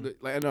real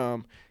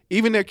and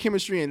even their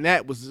chemistry in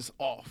that was just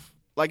off.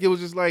 Like it was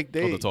just like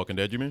they Oh, the Talking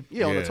Dead, you mean?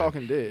 yeah on the Yeah.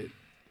 Talking Dead.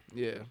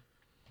 Yeah.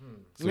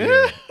 So,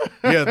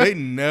 yeah, they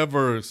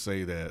never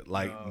say that.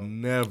 Like,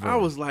 never. I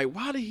was like,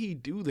 why did he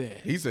do that?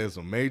 He said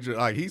some major,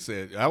 like, he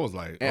said, I was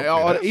like, And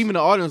okay, that's- even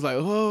the audience like,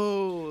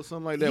 oh,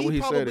 something like that He when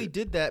he said probably it.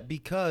 did that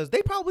because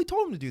they probably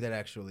told him to do that.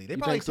 Actually, they You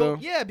probably think so?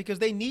 told, yeah, because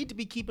they need to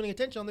be keeping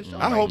attention on the show.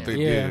 I right hope now. they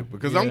Yeah, did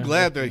because yeah. I'm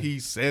glad that he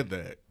said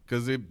that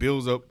because it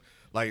builds up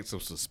like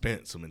some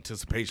suspense, some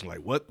anticipation, like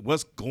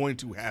what's going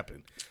to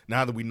happen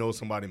now that we know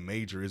somebody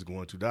major is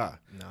going to die.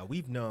 Nah,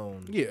 we've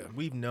known. Yeah.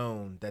 we've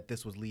known that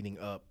this was leading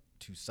up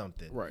to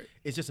something. Right.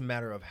 It's just a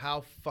matter of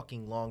how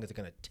fucking long is it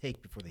gonna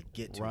take before they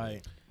get to Right.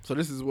 it. So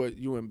this is what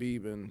you and B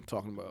been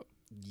talking about.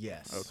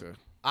 Yes. Okay.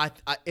 I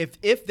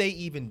if they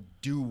even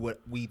do what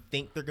we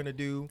think they're gonna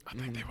do, I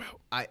think they will.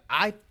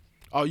 I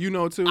Oh, you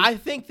know too. I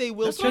think they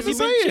will. That's what too. I'm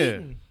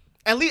saying.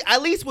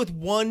 At least with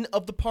one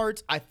of the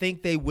parts, I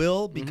think they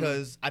will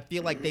because I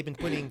feel like they've been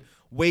putting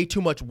way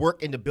too much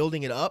work into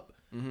building it up.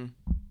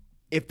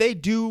 If they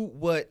do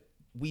what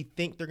we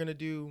think they're gonna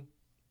do,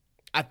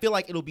 I feel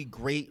like it'll be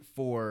great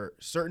for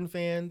certain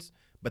fans,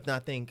 but then I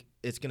think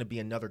it's gonna be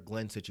another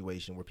Glenn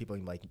situation where people are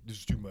like, "This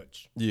is too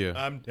much. Yeah.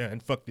 I'm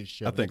done. Fuck this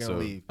shit." I think They're so.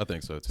 gonna leave. I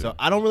think so too. So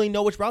I don't really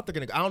know which route they're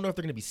gonna go. I don't know if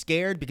they're gonna be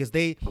scared because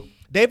they've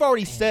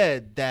already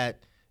said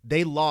that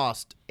they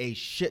lost a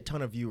shit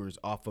ton of viewers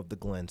off of the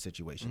Glenn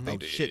situation.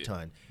 A shit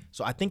ton.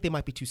 So I think they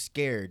might be too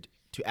scared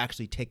to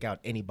actually take out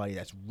anybody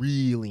that's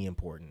really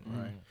important.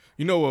 Right.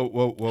 You know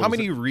what How was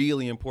many it?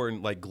 really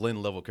important like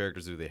Glenn level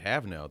characters do they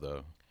have now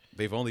though?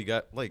 They've only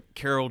got like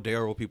Carol,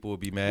 Daryl. People would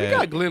be we mad.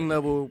 got Glenn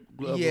level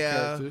Yeah.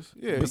 characters.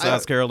 Yeah.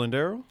 Besides Carol and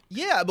Daryl,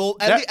 Yeah, well,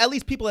 at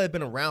least people that have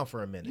been around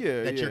for a minute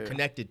Yeah, that you're yeah.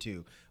 connected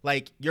to.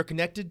 Like you're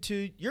connected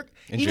to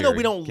And even though we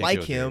Jerry. don't Can't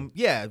like kill him.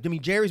 Yeah, I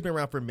mean Jerry's been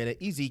around for a minute.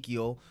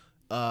 Ezekiel,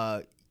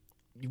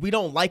 we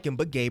don't like him,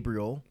 but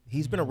Gabriel,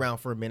 he's been around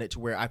for a minute to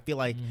where I feel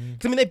like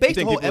 'cause, I mean they you based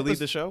the think whole people will leave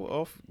episode. the show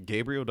off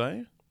Gabriel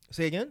dying?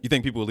 Say again? You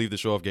think people will leave the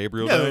show off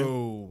Gabriel dying?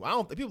 No, I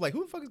don't. People are like,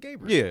 who the fuck is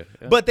Gabriel?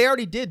 Yeah. But they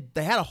already did.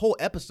 They had a whole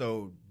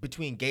episode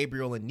between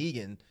Gabriel and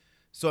Negan.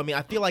 So I mean,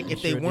 I feel like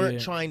if they Sure weren't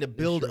did. trying to They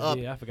build sure up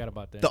did. I forgot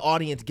about that. the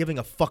audience giving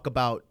a fuck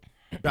about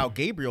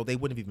Gabriel, they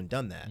wouldn't have even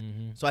done that.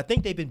 So I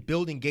think they've been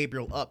building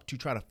Gabriel up to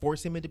try to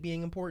force him into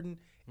being important.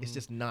 It's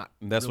just not.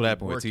 And that's really what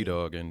happened working. with T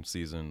Dog in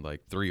season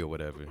like 3 or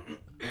whatever.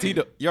 T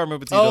Dog, y'all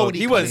remember T Oh, Dog? when he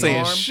He cut wasn't his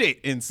saying arm? shit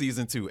in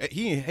season 2.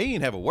 He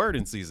ain't have a word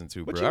in season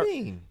 2, What bro. you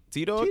mean?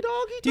 T Dog?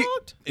 T-Dog, he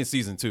talked? in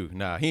season 2.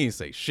 Nah, he ain't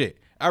say shit.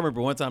 I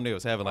remember one time they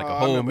was having like Oh, a I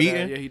whole remember that.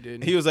 meeting. Yeah, he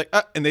did. He was like,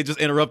 and they just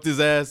interrupt his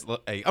ass.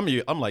 Hey,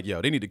 I'm like,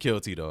 yo, they need to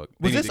kill T Dog.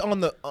 Was this on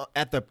the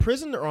at the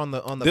prison or on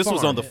the This farm?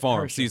 was on the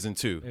farm, Hershey. season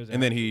 2, It was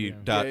and then Hershey, he yeah.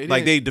 died. Yeah, he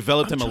Like they didn't-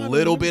 developed him I'm a trying to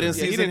little bit remember. in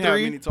Yeah, he season didn't have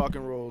 3. many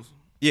talking roles.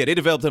 Yeah, they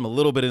developed him a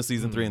little bit in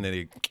season 3, and then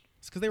they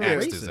It's because they were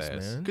Axed his racist,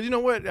 ass. man. Cause you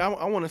know what?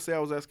 I want to say I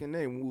was asking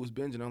name when we was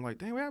binging. I'm like,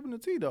 dang, what happened to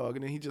T Dog?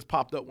 And then he just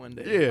popped up one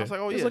day. Yeah. I was like,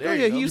 oh It's yeah, like, there oh,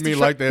 you yeah, go. he You used to mean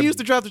try- like that he used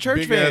to drive the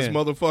church big ass van.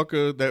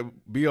 motherfucker that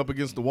be up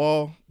against the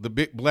wall, the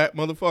big black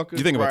motherfucker? you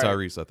think about Right.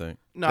 Tyrese, I think.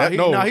 Nah, he and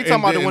talking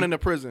about the then- one in the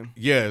prison.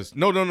 Yes.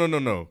 No.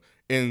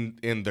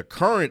 In the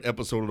current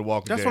episode of The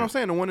Walking That's Dead. what I'm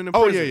saying. The one in the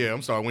Oh prison. yeah.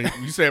 I'm sorry. When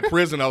you said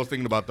prison, I was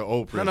thinking about the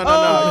old prison. no.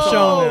 Oh,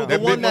 Michonne. the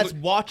That one big that's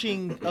mother-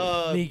 watching.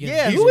 Negan.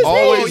 Yeah, He's who is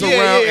always he? Yeah,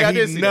 around, yeah, I and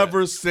did he see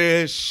never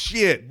says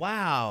shit.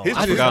 Wow, His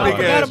I just forgot big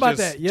about ass that. About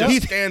just, that, yeah. just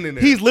He's- standing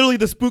there. He's literally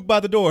the spook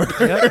by the door.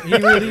 Yep, he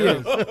really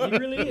is. He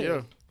really is.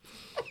 Yeah.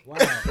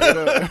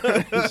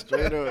 Wow.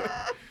 Straight up.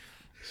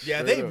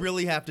 Yeah, they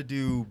really have to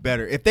do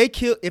better. If they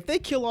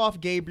kill off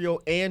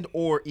Gabriel and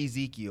or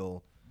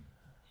Ezekiel,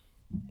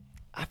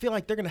 I feel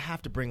like they're gonna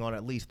have to bring on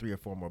at least 3 or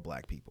 4 more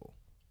black people.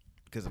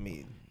 Because I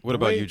mean, What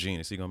about Eugene?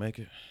 Is he gonna make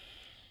it?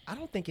 I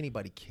don't think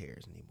anybody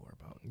cares anymore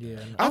about. Yeah,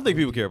 I don't think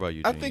people care about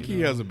Eugene. I think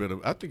he has a bit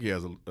of. I think he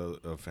has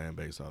a fan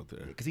base out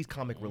there. Because he's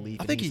comic relief.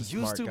 I and think he's he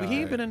a used smart to, but he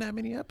ain't guy. been in that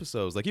many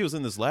episodes. Like he was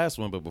in this last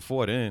one, but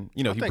before then,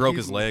 he think broke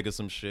he's- his leg or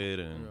some shit,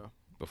 and Yeah.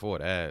 before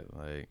that,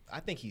 like I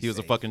think he was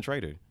a safe. fucking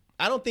traitor.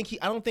 I don't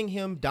think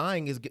him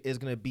dying is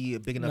going to be a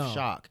big enough No,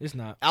 shock. it's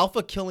not.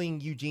 Alpha killing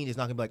Eugene is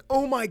not going to be like,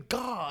 oh my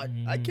God,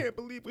 I can't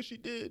believe what she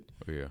did.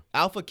 Oh, yeah,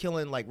 Alpha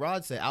killing, like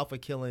Rod said, Alpha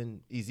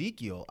killing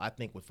Ezekiel, I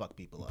think would fuck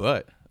people up.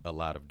 but a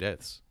lot of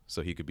deaths,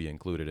 so he could be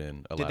included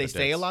in a lot. Did they of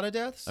say a deaths. lot of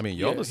deaths? I mean,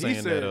 y'all was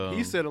saying that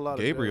he said a lot of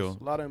Gabriel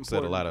deaths, a lot of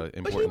said a lot important- of but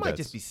important he might deaths.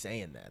 just be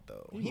saying that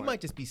though. He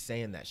might just be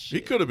saying that He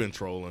shit. could have been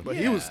trolling, But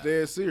he was Yeah.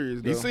 dead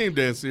serious. Though. he seemed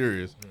dead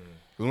serious.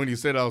 Because when he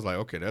said, I was like,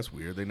 okay, that's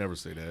weird. They never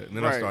say that. And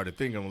then I Right. started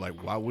thinking, I'm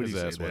like, why would His he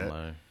say ass wasn't that?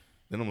 lying.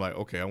 Then I'm like,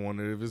 okay, I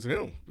wonder if it's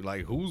him.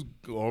 Like,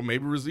 or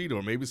maybe Rosita,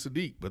 or maybe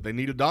Sadiq. But they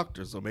need a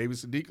doctor, so maybe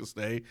Sadiq will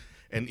stay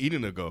and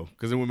Eden will go.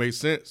 Because it would make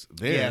sense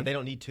then. Yeah, they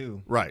don't need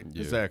to. Right,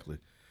 Yeah. exactly.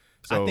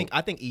 So,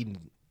 I think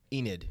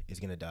Enid is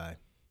gonna die.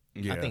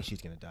 yeah. I think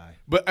she's gonna die.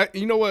 But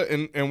you know what?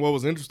 And what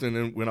was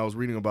interesting when I was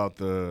reading about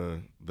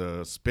the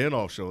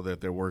spinoff show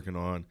that they're working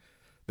on,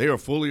 they are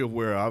fully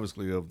aware,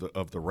 obviously,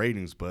 of the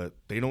ratings, but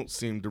they don't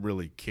seem to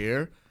really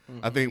care.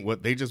 I think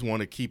what they just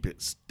want to keep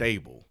it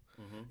stable,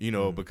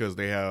 because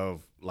they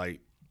have like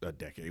a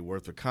decade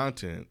worth of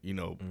content,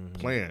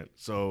 planned.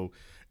 So,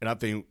 and I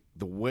think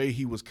the way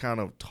he was kind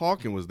of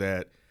talking was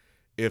that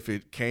if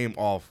it came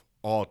off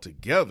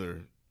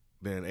altogether,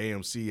 then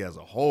AMC as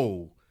a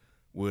whole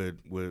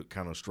would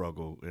kind of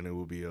struggle, and it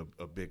would be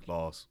a big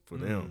loss for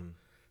them.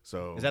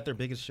 So Is that their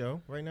biggest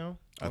show right now?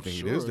 I think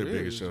sure it is their it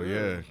biggest is, show,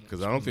 yeah. yeah.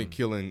 Because I don't think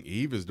Killing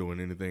Eve is doing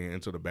anything.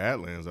 Into the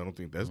Badlands, I don't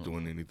think that's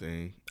doing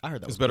anything. I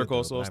heard that. Is was Better good,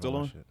 Call though, Saul but I haven't still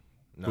watched it.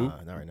 Nah,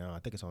 Who? not right now. I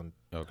think it's on.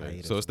 Okay,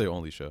 hiatus. so it's their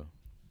only show.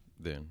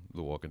 Then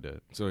The Walking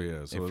Dead. So yeah,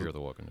 And so Fear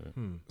the Walking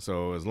Dead.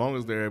 so as long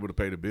as they're able to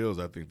pay the bills,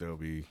 I think they'll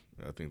be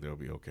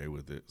okay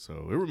with it.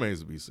 So it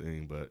remains to be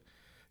seen. But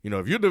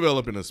if you're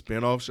developing a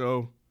spinoff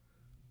show,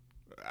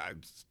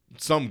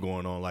 something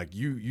going on. Like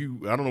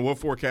you, I don't know what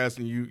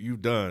forecasting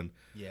you've done,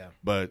 Yeah.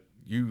 but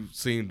you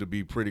seem to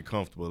be pretty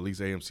comfortable. At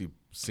least AMC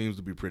seems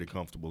to be pretty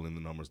comfortable in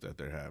the numbers that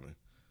they're having.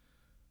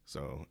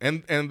 So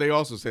and they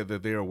also said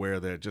that they're aware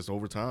that just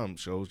over time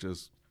shows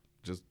just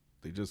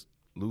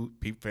lose,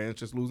 fans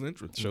just lose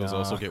interest. Shows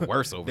also get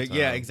worse over time.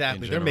 Yeah,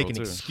 exactly. in They're general, making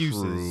too.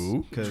 excuses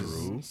True.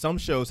 because some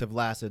shows have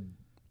lasted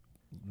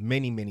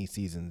many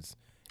seasons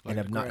and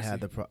have not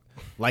had the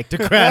like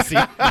Degrassi.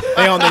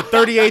 They on their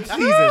 38th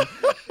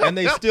season and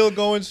they still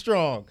going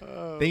strong.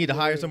 They need to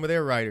hire some of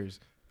their writers.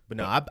 But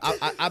no,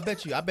 I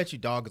bet you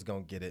Dog is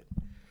gonna get it.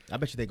 I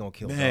bet you they gonna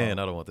kill Man,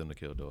 Dog. I don't want them to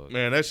kill Dog.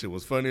 Man, that shit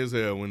was funny as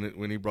hell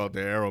when he brought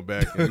the arrow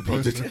back. And he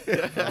brought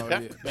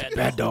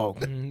Bad dog.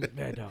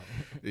 Bad dog.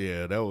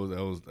 yeah, that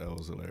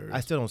was hilarious. I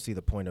still don't see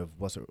the point of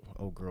what's her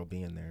old girl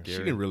being there. she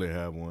didn't really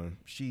have one.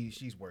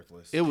 She's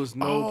worthless. It was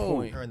no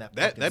point. Her and that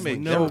That fucking made sweet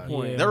no guy.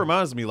 point. That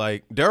reminds me,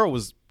 like Daryl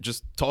was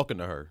just talking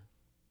to her.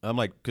 I'm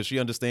like, could she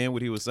understand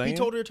what he was saying? He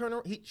told her to turn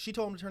around. She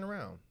told him to turn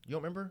around. You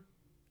don't remember?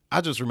 I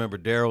just remember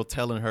Daryl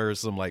telling her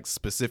some like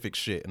specific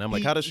shit, and I'm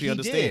like, how does she He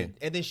understand?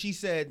 did. And then she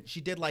said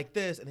she did like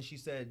this, and then she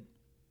said,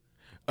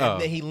 Oh.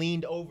 and then he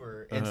leaned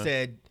over and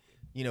said,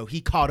 he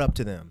caught up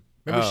to them.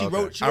 Remember, Oh, she okay.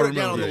 wrote I it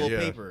down on the remember little that, yeah.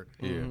 paper.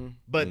 Yeah.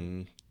 But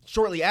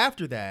shortly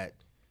after that,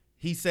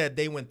 he said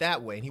they went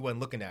that way, and he wasn't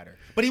looking at her.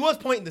 But he was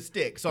pointing the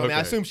stick, so I mean, I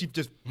Okay. assume she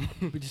just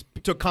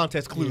took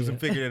context clues and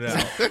figured it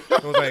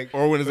out. I was like,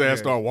 Or when his ass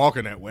okay. started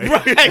walking that way.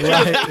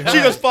 She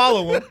just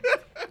follow him.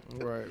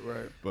 Right.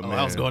 But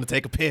I was going to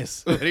take a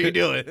piss. What are you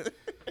doing?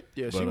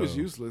 Yeah, she But, was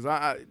useless.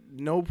 I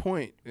no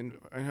point in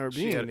her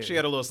being there. she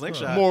had a little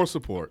slingshot. more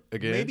support.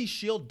 again. Maybe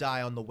she'll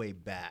die on the way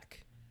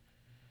back.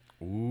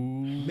 Ooh.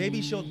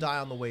 Maybe she'll die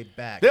on the way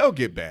back. They'll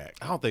get back.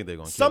 I don't think they're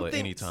gonna kill her something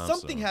anytime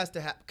something soon. has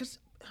to happen because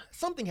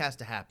something has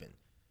to happen.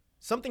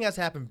 Something has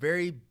to happen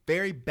very,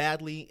 very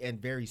badly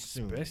and very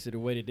soon. Especially the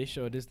way that they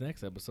showed this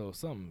next episode.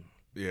 Something.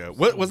 Yeah.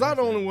 Was I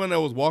the only one that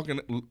was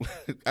walking?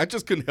 I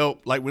just couldn't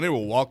help, like when they were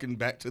walking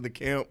back to the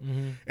camp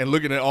and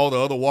looking at all the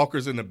other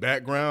walkers in the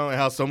background and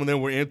how some of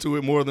them were into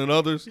it more than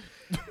others.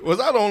 Was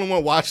I the only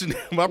one watching them?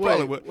 I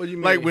probably was. what do you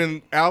mean? Like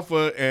when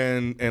Alpha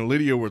and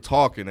Lydia were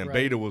talking and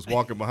Beta was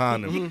walking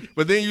behind them.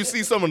 But then you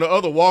see some of the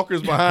other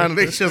walkers behind them,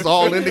 they just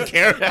all in the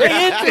character.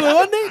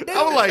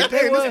 I was like,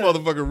 dang, this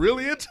motherfucker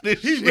really into this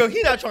shit. Well,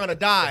 he's not trying to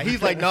die.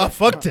 He's like, nah,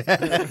 fuck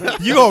that.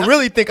 You gonna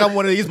really think I'm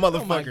one of these Oh my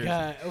motherfuckers?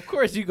 God! Of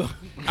course you go.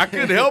 I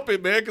couldn't help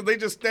it, man, because they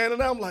just standing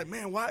there. I'm like,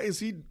 man, why is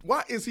he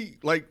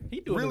like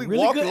He doing a really,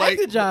 really walking good like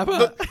acting job,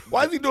 huh?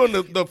 why is he doing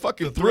the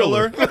fucking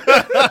thriller?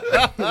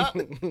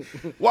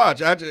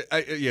 Watch, yeah,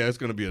 it's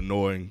gonna be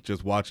annoying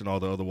just watching all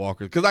the other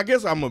walkers because I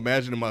guess I'm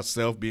imagining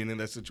myself being in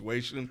that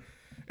situation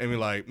and be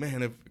like,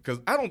 man, because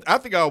I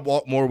think I'll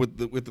walk more with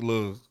the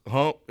little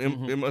hump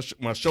in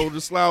my shoulder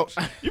slouch.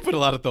 You put a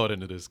lot of thought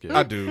into this kid.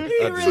 I do. He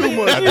I do.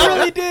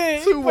 really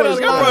did. Too much. I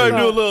probably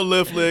do a little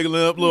left leg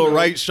limp, little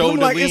right I'm shoulder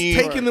like, lean.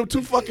 it's taking them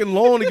too fucking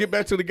long to get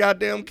back to the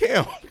goddamn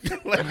camp.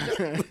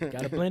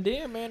 Gotta blend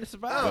in, man, to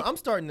survive. I'm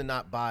starting to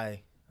not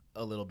buy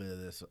a little bit of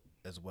this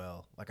as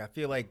well. Like, I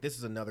feel like this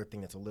is another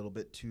thing that's a little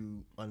bit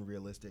too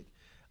unrealistic.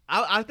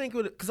 I think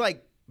because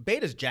like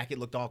Beta's jacket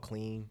looked all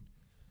clean,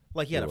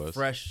 like he had a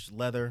fresh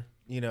leather.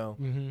 You know,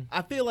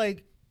 I feel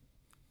like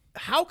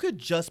how could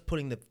just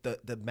putting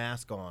the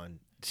mask on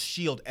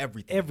shield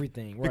everything?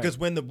 Everything, right. Because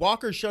when the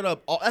walkers showed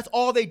up, that's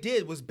all they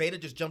did was Beta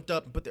just jumped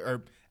up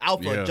and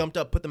Alpha jumped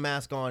up, put the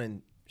mask on,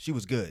 and she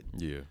was good.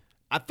 Yeah.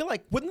 I feel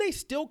like wouldn't they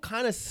still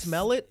kind of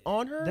smell it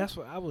on her? That's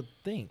what I would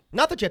think.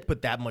 Not that you have to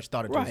put that much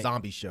thought into a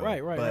zombie show.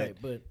 Right.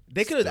 But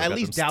they could have at got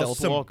least them doused stealth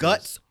some walkers.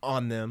 guts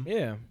on them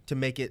yeah, to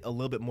make it a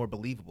little bit more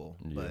believable.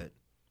 But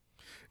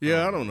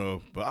Yeah, I don't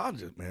know, but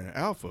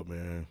Alpha,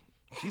 man.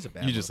 she's a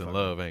bad You just in motherfucker.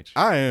 love, ain't you?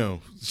 I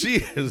am. She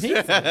is.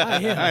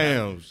 I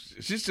am.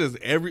 She's just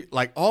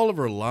all of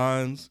her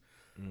lines,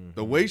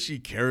 the way she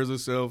carries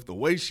herself, the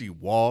way she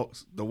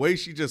walks, the way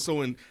she just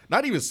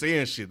not even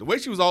saying shit. The way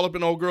she was all up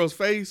in old girl's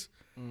face.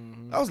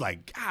 I was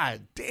like,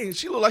 God damn,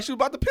 she looked like she was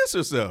about to piss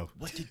herself.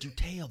 What did you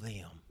tell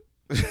them?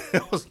 I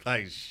was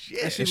like,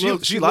 shit. And she she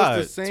looks the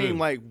lied, same, too.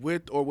 like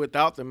with or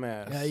without the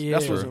mask. Yeah.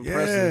 That's what's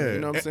impressive. Yeah. You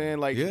know what I'm saying?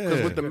 Like, because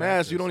Yeah. with the Good mask,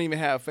 actress. you don't even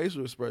have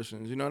facial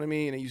expressions. You know what I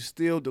mean? And you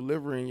still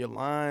delivering your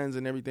lines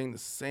and everything the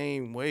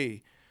same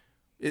way.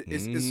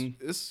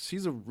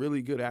 She's a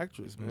really good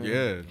actress, man.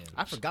 Yeah.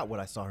 I forgot what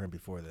I saw her in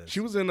before this. She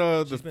was in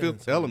The been in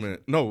Fifth some-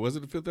 Element. No, was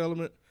it The Fifth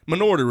Element?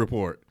 Minority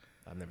Report.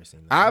 I've never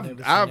seen that. never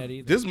seen that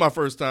either. This is my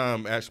first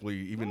time actually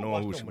even I don't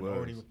knowing who watch she no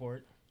Minority was.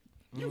 Report.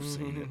 You've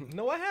seen it.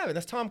 No, I haven't.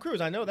 That's Tom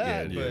Cruise. I know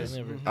that. Yeah, it but is.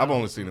 Never. I've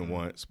only seen it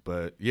once,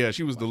 but yeah,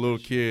 she was the little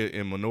kid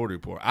in Minority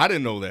Report. I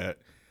didn't know that.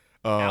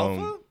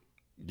 Alpha?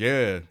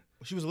 Yeah,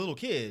 She was a little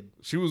kid.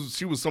 she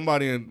was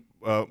somebody in.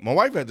 My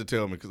wife had to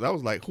tell me because I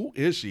was like, "Who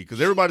is she?" Because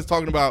everybody's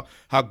talking about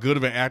how good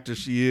of an actor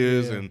she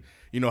is, and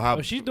you know how.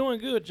 Oh, she's doing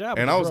a good job.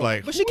 and I was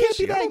like, But "Who she can't is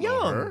be I that don't know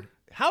young. her.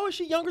 How is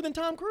she younger than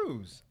Tom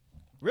Cruise?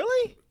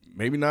 Really?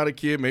 Maybe not a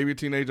kid, maybe a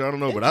teenager. I don't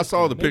know, but I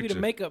saw the maybe picture. the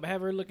makeup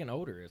have her looking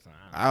older or something.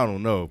 I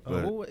don't know,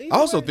 but well, either I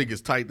also way. think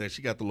it's tight that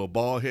she got the little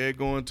bald head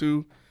going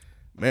too.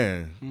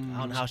 Man, I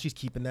don't know how she's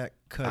keeping that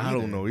cut. I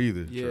don't know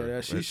either. Yeah,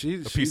 that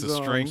she's a piece of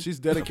string, She's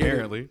dedicated.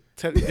 apparently.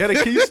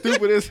 Dedicated.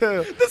 Stupid as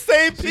hell. The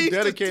same She's piece.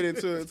 dedicated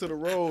to the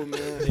role,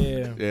 man.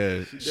 Yeah.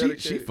 Yeah, she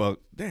dedicated.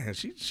 fucked. Damn,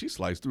 she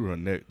sliced through her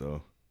neck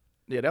though.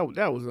 Yeah, that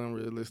was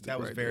unrealistic. That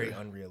was right very there.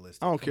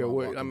 unrealistic. I don't Come care on,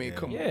 what. Walking I mean, Dead.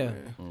 come Yeah.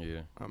 on, man.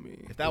 Yeah. I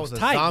mean, If that was a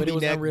tight, but zombie it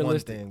was neck,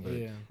 unrealistic. one thing. But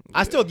Yeah.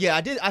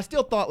 I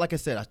still thought, like I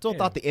said, I still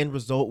thought the end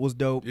result was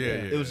dope. Yeah,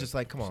 It was yeah. just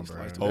like, come on, bro.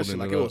 that Holding shit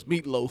like it it up. was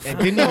meatloaf. And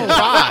didn't even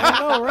try. I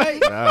know,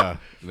 right?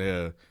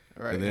 Yeah.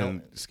 Right. And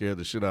then scared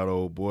the shit out of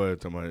old boy.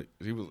 Talking about,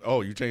 he was,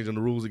 oh, you changing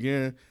the rules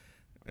again?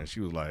 And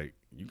she was like,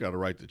 you got a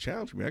right to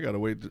challenge me. I got a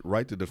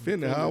right to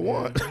defend it how I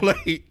want.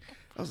 Like,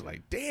 I was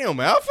like, damn,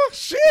 Alpha,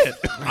 shit.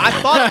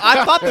 I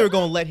thought they were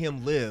gonna let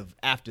him live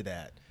after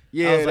that.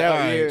 Yeah, I was like, that- all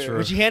right. yeah.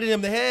 When she handed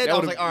him the head, That I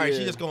was would've- like, all right, yeah.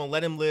 she's just gonna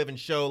let him live and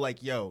show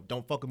like, yo,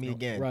 don't fuck with me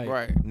again. Right.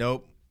 right.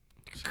 Nope.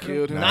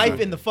 Killed him. Knife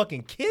in the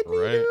fucking kidney,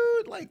 Right.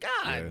 dude. Like,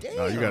 god damn.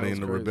 No, you got to was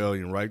end the crazy.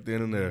 rebellion right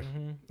then and there.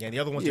 Yeah, the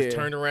other one Yeah. just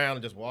turned around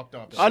and just walked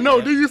off. I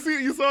know. Did you see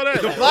it? You saw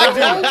that? Black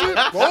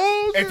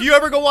dude. If you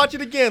ever go watch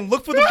it again,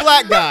 look for the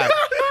black guy.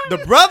 The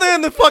brother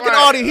in the fucking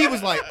audience, he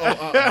was like,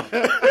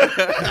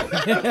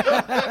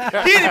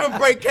 he didn't even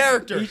break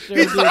character. He sure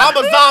He's like, did.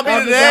 I'm a zombie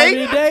I'm a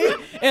today. zombie today,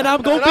 and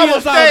I'm gonna And be I'm a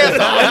gonna zombie. stay a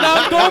zombie. And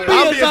I'm gonna be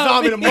I'll a be a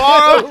zombie zombie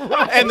tomorrow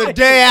and the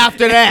day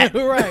after that.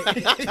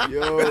 right.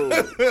 Yo,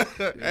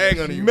 I ain't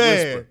gonna even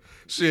Man. whisper.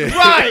 Shit.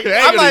 Right. I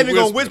ain't I'm not even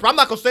gonna whisper. whisper. I'm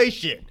not gonna say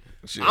shit.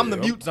 Shit, I'm the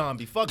I'm- mute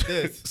zombie. Fuck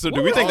this. So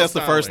do we think that's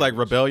the All first sign like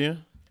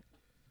rebellion?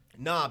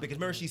 Nah, because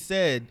remember she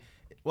said,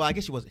 well, I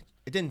guess she wasn't.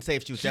 It didn't say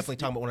if she was definitely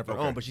talking about one of her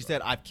own, but she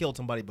said I've killed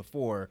somebody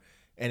before,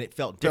 and it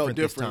felt different,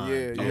 this time.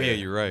 Yeah. Oh yeah,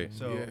 you're right.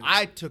 So Yeah.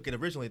 I took it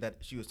originally that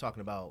she was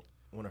talking about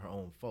one of her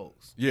own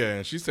folks. Yeah,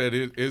 and she said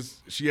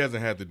she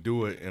hasn't had to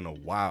do it in a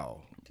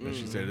while. And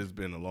she said it's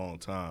been a long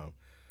time.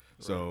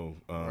 So,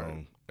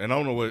 and I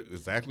don't know what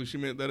exactly she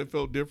meant that it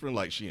felt different.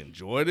 Like she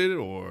enjoyed it,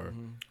 or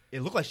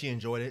It looked like she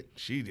enjoyed it.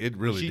 it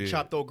really She did.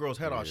 chopped the old girl's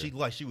head off. She looked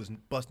like she was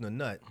busting a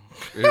nut.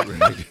 It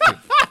really did.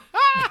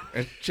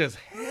 And just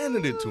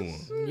handed it to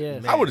him.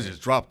 Yes. I would have just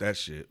dropped that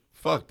shit.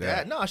 Fuck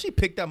that. No, she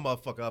picked that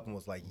motherfucker up and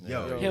was like,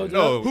 yo. Held it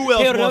No, up. Who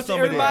else Held it wants up to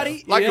some of this?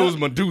 everybody? like Yeah. it was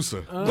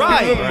Medusa.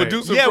 Right. Remember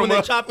Medusa Yeah, from when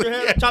they chopped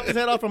his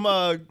head off from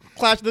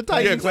Clash of the yeah,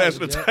 Titans. Clash of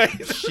the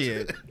Titans.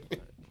 Shit.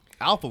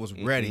 Alpha was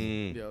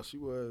ready. yeah, she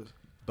was.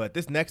 But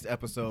this next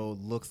episode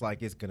looks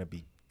like it's gonna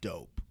be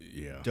dope.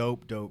 Yeah.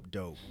 Dope.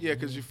 Yeah,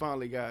 because you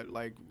finally got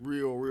like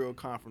real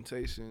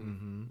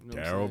confrontation. You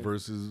know what I'm Daryl saying?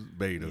 versus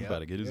Beta. About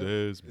to get his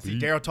ass See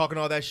beat. Daryl talking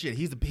all that shit.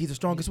 He's the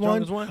strongest,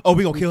 Strongest one? one? Oh,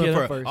 we gonna We kill him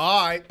kill him first. first.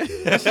 All right.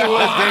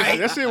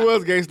 That shit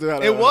was gangster.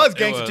 It was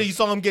gangster was. until you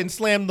saw him getting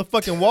slammed in the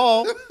fucking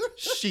wall.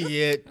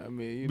 Shit. I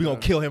mean, We gonna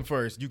kill him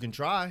first. You can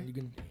try. You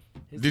can,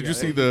 Did you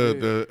see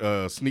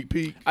the sneak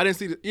peek? I didn't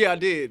see the. Yeah, I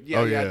did. Yeah,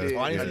 Oh, yeah, I yeah. did. Oh,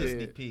 I didn't I see the did.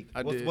 sneak peek.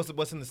 I did.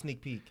 What's in the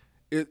sneak peek?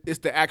 It's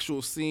the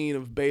actual scene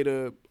of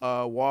Beta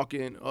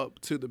walking up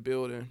to the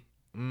building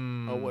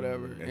or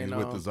whatever, And he's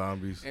with the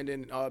zombies. And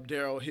then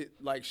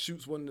Daryl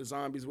shoots one of the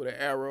zombies with an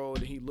arrow,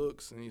 and he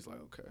looks and he's like,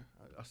 okay.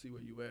 I see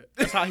where you at.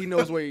 That's how he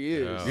knows where he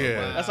is.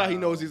 Yeah. That's how he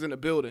knows he's in the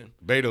building.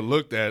 Beta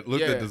looked at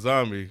Yeah. the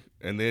zombie,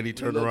 and then he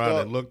turned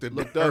around and looked at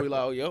Looked Daryl. up, he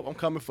like, oh, yep, I'm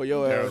coming for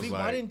your Daryl's ass. See,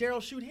 like- why didn't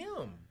Daryl shoot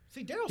him?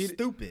 See, Daryl's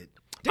stupid.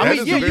 I That mean,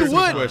 is yeah, a you very good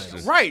would.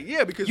 question. Right,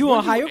 yeah, because You when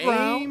on higher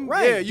ground, aim,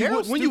 right. Yeah, you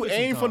Daryl's would, when you stupid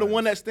aim for the sometimes.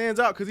 one that stands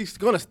out, because he's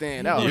going to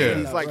stand out. Yeah.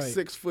 He's like Right.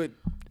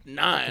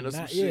 6'9" or some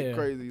Not- shit yeah.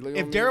 crazy. Like, If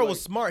I mean, Daryl like-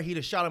 was smart, he'd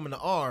have shot him in the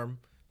arm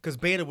because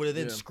Beta would have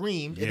then Yeah.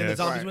 screamed, and then the Yes.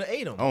 zombies Right. would have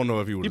ate him. I don't know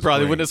if he would. He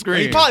probably wouldn't have He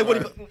screamed. probably would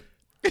have.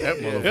 That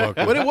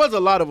motherfucker. But it was a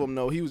lot of them,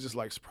 though. He was just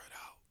like, spread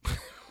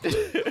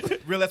out.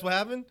 Real, that's what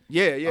happened.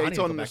 Yeah, I he need to told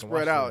go him to back and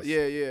spread watch out.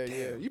 this.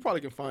 Yeah. You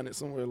probably can find it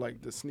somewhere,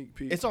 like the sneak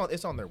peek. It's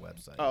on their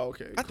website. Oh,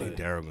 okay. I think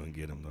Daryl gonna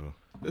get him though.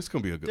 This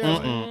gonna be a good Daryl-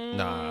 fight.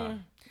 Nah.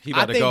 He I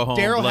about to think go home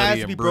Daryl bloody has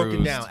to and be broken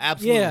bruised. down.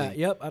 Absolutely. Yeah,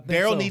 yep. I think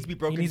Daryl so. needs to be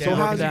broken He needs down. So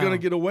to how's he down. gonna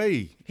get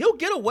away? He'll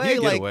get away.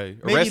 He'll get like away.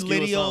 A maybe rescue or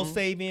Lydia will something.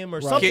 save him or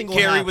Right. something. will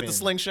Carrie happen. with the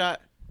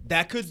slingshot.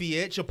 That could be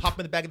it. She'll pop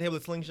him in the back of the head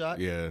with a slingshot.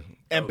 Yeah.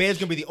 And Ben's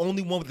gonna be the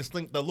only one with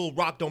the little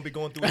rock don't be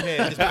going through his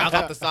head. Just bounce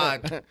off the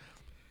side.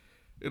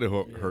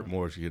 It'll hurt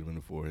more if she hit him in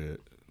the forehead.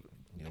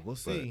 Yeah, we'll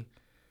see.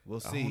 We'll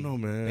see. I don't know,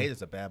 man.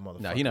 Beta's a bad motherfucker.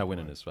 Nah, he not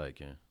winning this fight,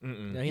 Ken. Yeah, He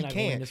not gonna win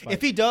can't. this fight.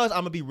 If he does, I'm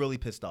gonna be really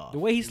pissed off. The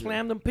way he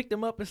slammed him, picked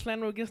him up, and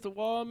slammed him against the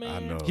wall, man.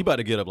 I know. He about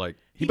to get up like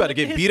he about to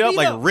lifted get his beat up feet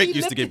like up. Rick He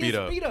used to get lifted beat his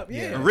up. feet up,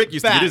 yeah. Rick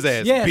used to get his Facts.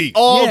 ass Yes. beat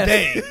all Yes.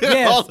 day.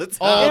 Yes. all the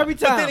time. Every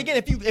time. But then again,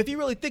 if you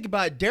really think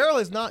about it, Daryl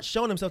has not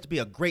shown himself to be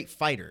a great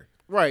fighter.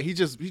 Right, he's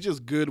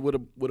just good with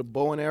a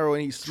bow and arrow,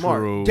 and he's smart.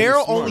 True.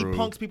 Daryl Smart. only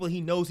punks people he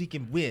knows he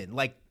can win.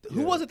 Like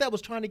who was it that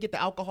was trying to get the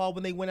alcohol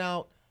when they went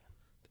out?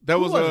 That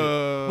Who was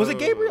was it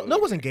Gabriel? No,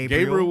 it wasn't Gabriel.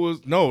 Gabriel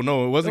was no,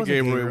 it wasn't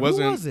Gabriel. It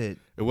wasn't. Who was it?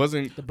 It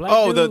wasn't. The black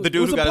Oh, the It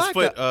dude was who a got his black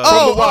foot. guy.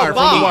 From the wire,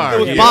 Bob. It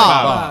was Yeah,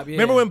 Bob. Bob, yeah.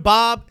 Remember when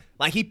Bob,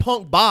 like he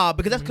punked Bob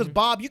because that's because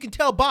Bob, you can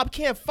tell Bob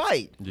can't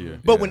fight. Yeah.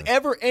 But Yeah.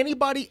 whenever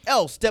anybody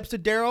else steps to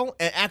Daryl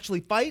and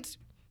actually fights,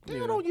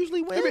 Daryl don't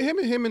usually win.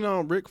 Him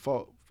and Rick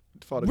fought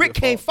a Rick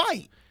good can't fight.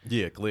 fight.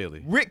 Yeah,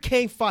 clearly. Rick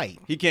can't fight.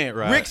 He can't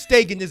ride. Rick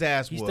stay getting his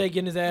ass He whooped. stayed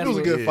getting his ass. It was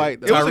a whooped. good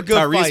fight, though. It was a good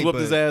Tyrese fight, whooped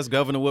his but- ass.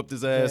 Governor whooped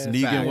his ass. Yes.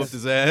 Negan Facts. whooped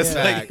his ass.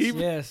 Yeah. Like, he,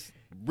 Yes.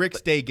 Rick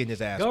stay getting his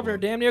ass Governor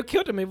whooped. damn near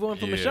killed him if it wasn't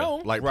for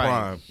Michonne. like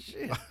Right.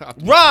 Prime.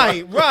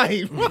 Right.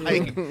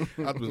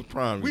 I was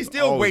Prime. We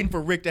still Oh, waiting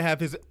for Rick to have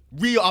his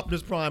real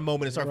Optimus Prime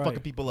moment and start Right.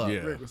 fucking people up. Yeah.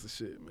 Rick was the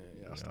shit, man.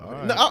 Y'all stop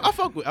it. no,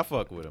 I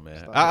fuck with him,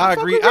 man. I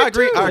agree. I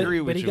agree. I agree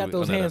But with he you. got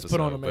those on that hands put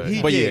on episode, him, but-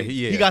 man. But did.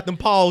 yeah, He got them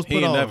paws He put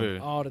ain't on. never.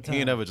 All the He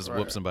ain't time. never just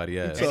whooped somebody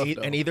ass. tough, and,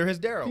 though. and either is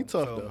Daryl. He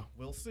tough, so though.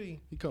 We'll see.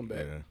 He come back.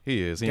 Yeah.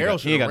 He is. He Daryl ain't got no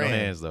should've ran.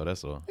 hands though.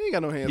 That's all. He ain't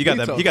got no hands. He got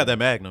but that. tough. He got that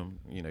Magnum.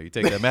 You know, you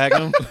take that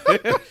Magnum.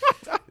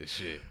 This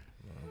shit.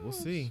 We'll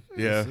see.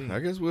 Yeah, We'll see. I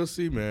guess we'll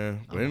see,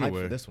 man. But I'm hyped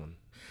anyway, for this one.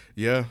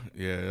 yeah,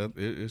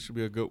 it should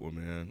be a good one,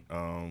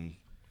 man.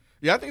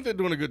 Yeah, I think they're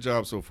doing a good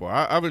job so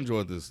far. I've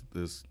enjoyed this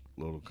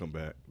little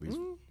comeback, these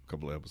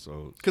couple of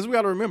episodes. Because we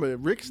got to remember,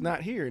 Rick's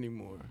not here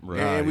anymore, Right.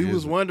 and we He was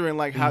isn't. wondering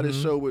like how this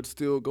show would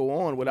still go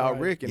on without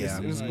Right. Rick, and Yeah.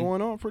 it's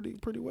going on pretty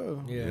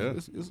well. Yeah.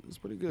 It's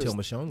pretty good. Till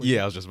Michonne.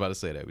 Yeah, I was just about to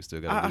say that. We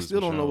still got. I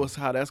still don't know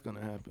how that's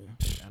gonna happen.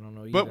 I don't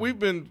know. But either. we've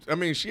been. I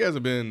mean, she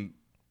hasn't been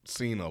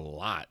seen a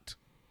lot,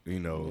 this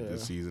Yeah.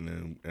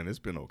 season, and it's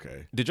been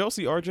okay. Did y'all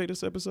see RJ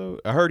this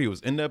episode? I heard he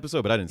was in the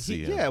episode, but I didn't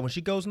see him. Yeah, when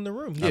she goes in the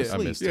room, he's Yeah. I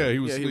asleep. missed Yeah, it. he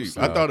was Yeah, he asleep. was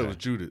I thought okay. it was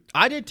Judith.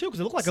 I did too because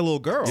it looked like a little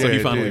girl. So Yeah, he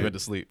it finally did. went to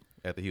sleep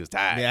after he was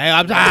tired. Yeah,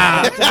 I'm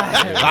tired.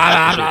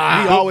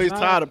 He always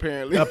tired,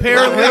 apparently.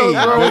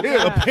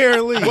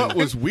 Apparently. What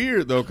was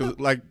weird though, because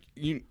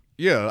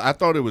I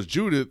thought it was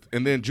Judith,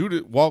 and then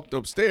Judith walked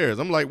upstairs.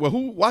 I'm like, well,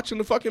 who watching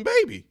the fucking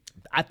baby?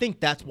 I think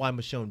that's why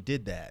Michonne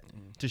did that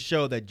to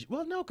show that.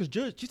 Well, no, because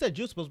she said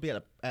Judith's supposed to be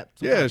at some kind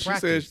Yeah, of she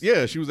practice.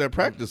 said, she was at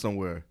practice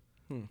somewhere,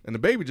 and the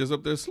baby just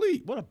up there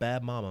asleep. What a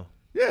bad mama.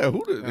 Yeah,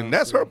 and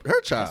that's her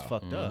That's child.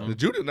 fucked up. The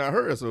Judith not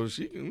her, so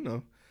she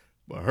can,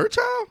 but her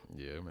child.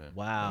 Yeah, man. I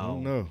Wow.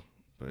 don't know,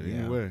 but Yeah.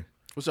 anyway.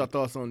 What's your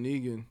thoughts on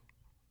Negan?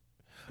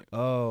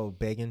 Oh,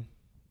 begging.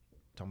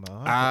 Talking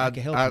about, I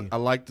can help you. I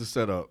like the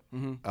setup.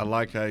 Mm-hmm. I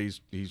like how he's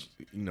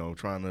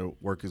trying to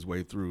work his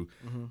way through.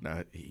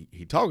 Now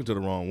he talking to the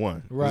wrong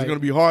one. Right. It's gonna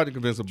be hard to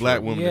convince a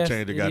black woman Yes, to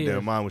change her it goddamn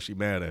is. mind when she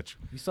mad at you.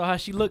 You saw how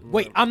she looked.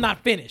 Wait, I'm not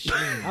finished.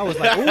 I was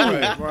like,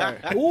 ooh,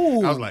 Right.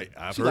 ooh. I was like,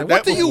 I've heard like, that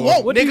what do you before.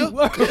 want? What do you,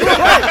 nigga.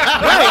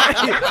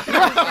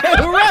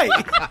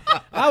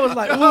 right. I was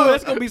like, ooh,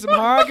 that's gonna be some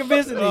hard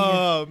convincing.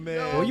 Oh,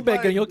 man. Boy, you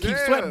better like, keep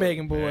damn. sweat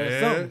begging, boy, or Yeah.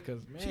 something. Cause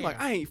man, She's like,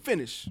 I ain't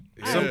finished.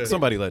 Yeah.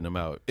 Somebody letting him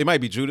out. It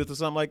might be Judith or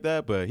something like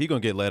that, but he gonna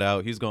get let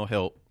out. He's gonna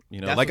help.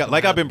 That's Like what's gonna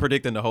I've been happen.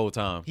 predicting the whole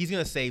time. He's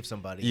gonna save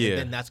somebody. Yeah. And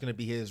then that's gonna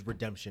be his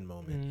redemption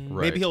moment.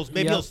 Right. Maybe he'll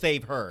Yep.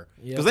 save her.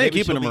 yeah. Because they ain't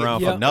Maybe keeping him she'll be-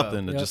 around Yep. for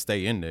nothing to Yep. just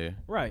stay in there.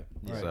 right.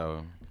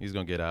 So he's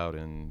gonna get out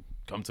and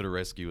come to the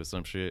rescue or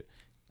some shit.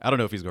 I don't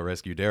know if he's gonna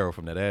rescue Daryl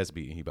from that ass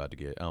beating he about to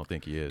get. I don't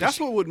think he is. That's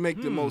what would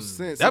make the most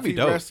sense That'd if be he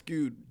dope.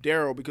 rescued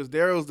Daryl, because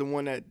Daryl's the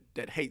one that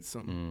hates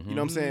him. You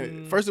know what I'm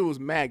saying? First it was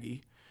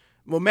Maggie.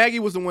 Well, Maggie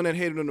was the one that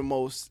hated him the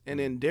most, and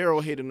then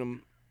Daryl hated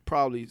him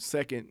probably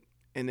second,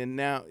 and then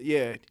now,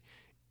 yeah,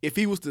 if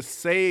he was to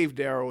save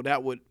Daryl,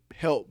 that would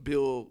help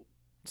build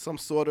some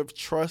sort of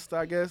trust,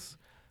 I guess.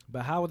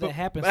 But how would that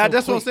happen? But so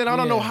that's what I'm quick? saying. I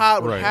don't know Yeah. how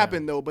it would Right.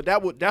 happen though. But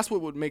that's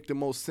what would make the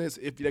most sense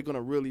if they're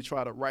gonna really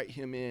try to write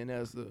him in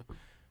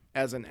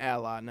as an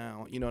ally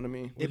now. You know what I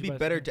mean? It'd be about to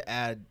better say? to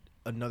add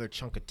another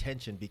chunk of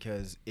tension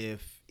because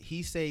if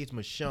he saves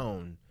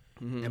Michonne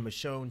and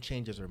Michonne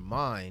changes her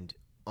mind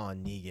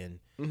on Negan,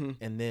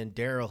 and then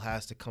Daryl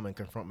has to come and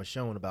confront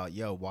Michonne about,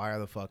 yo, why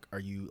the fuck are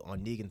you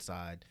on Negan's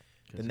side?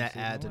 Then that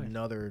adds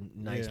another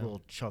nice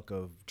little chunk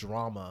of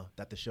drama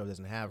that the show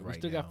doesn't have We right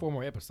still now. got 4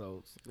 more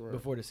episodes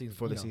before the season.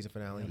 for the season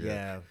finale.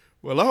 Yeah.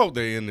 Well, I hope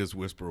they end this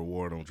Whisperer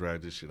War. Don't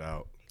drag this shit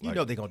out. You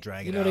know they're going to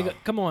drag it You know, out.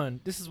 come on.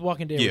 This is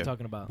Walking Dead Yeah. we're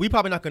talking about. We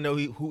probably not going to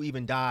know who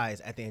even dies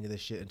at the end of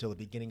this shit until the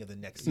beginning of the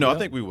next season. No, I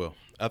think we will.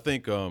 I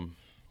think from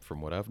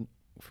what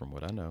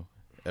I know,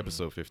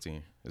 episode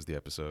 15 is the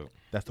episode.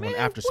 That's the one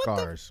Man, after what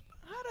the- Scars.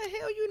 How the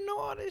hell you know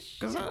all this shit?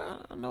 Because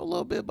I know a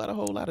little bit about a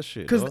whole lot of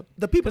shit. Because dog.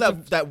 the people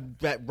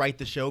that write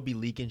the show be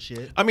leaking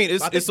shit. I mean, I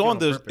think it's they're on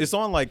the purpose. it's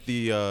on like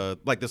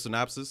the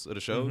synopsis of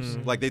the shows.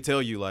 Like they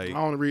tell you like I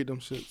don't read them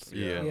shits.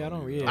 yeah. Yeah, I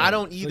don't read. I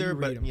don't So either, you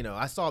read but 'em. you know,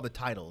 I saw the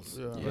titles.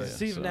 Yeah,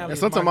 Season so- finale. And is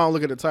sometimes I March, don't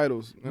look at the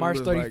titles. And I'm March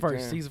just like, 31st,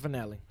 damn. season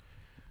finale.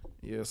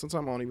 Yeah,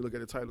 sometimes I don't even look at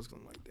the titles. 'Cause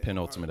I'm like, damn.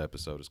 Penultimate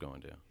episode is going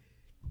down.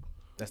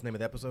 That's the name of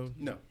the episode?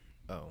 No,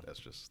 Oh. that's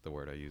just the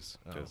word I use.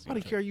 'cause, How do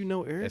you care you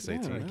know, Eric?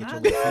 SAT. Yeah, man. Get your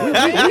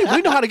little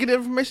we know how to get that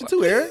information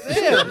too, Eric.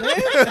 Yeah,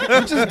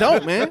 man. We just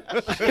don't, man.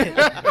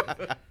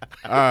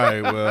 All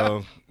right,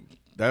 well,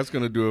 that's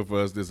gonna do it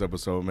for us this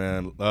episode,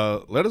 man.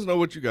 Let us know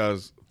what you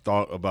guys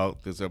thought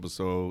about this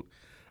episode,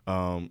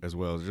 as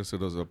well. Just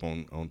hit us up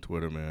on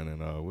Twitter, man, and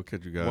we'll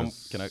catch you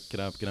guys.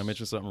 Can I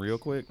mention something real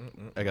quick?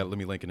 Let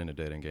me link it in the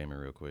Dead End Gaming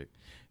real quick.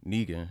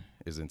 Negan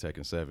is in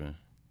Tekken 7,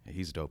 and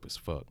he's dope as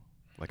fuck.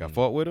 Like I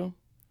fought with him,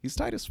 he's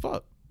tight as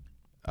fuck.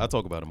 I'll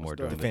talk about him more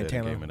during the Dead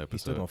End Fantano, Gaming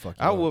he's still episode. gonna fuck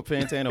you I'll up. whoop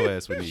Fantano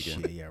ass with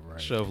Negan. Shit, yeah,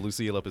 right. Shove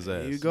Lucille up his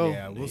ass. There you go.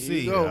 Yeah, we'll There see.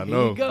 You go. I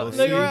know. Go.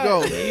 There you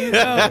go. Here you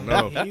go.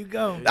 No. Here you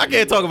go. I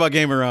can't talk about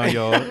game around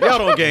y'all. Y'all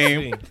don't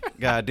game.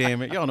 God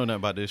damn it. Y'all know nothing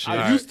about this shit.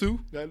 I used to.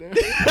 Goddamn.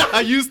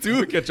 I used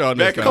to. Catch y'all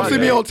next time. Come see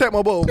me on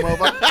Tecmo Bowl,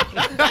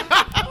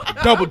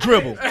 motherfucker. Double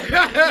dribble.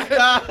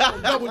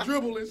 Double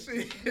dribble and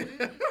shit.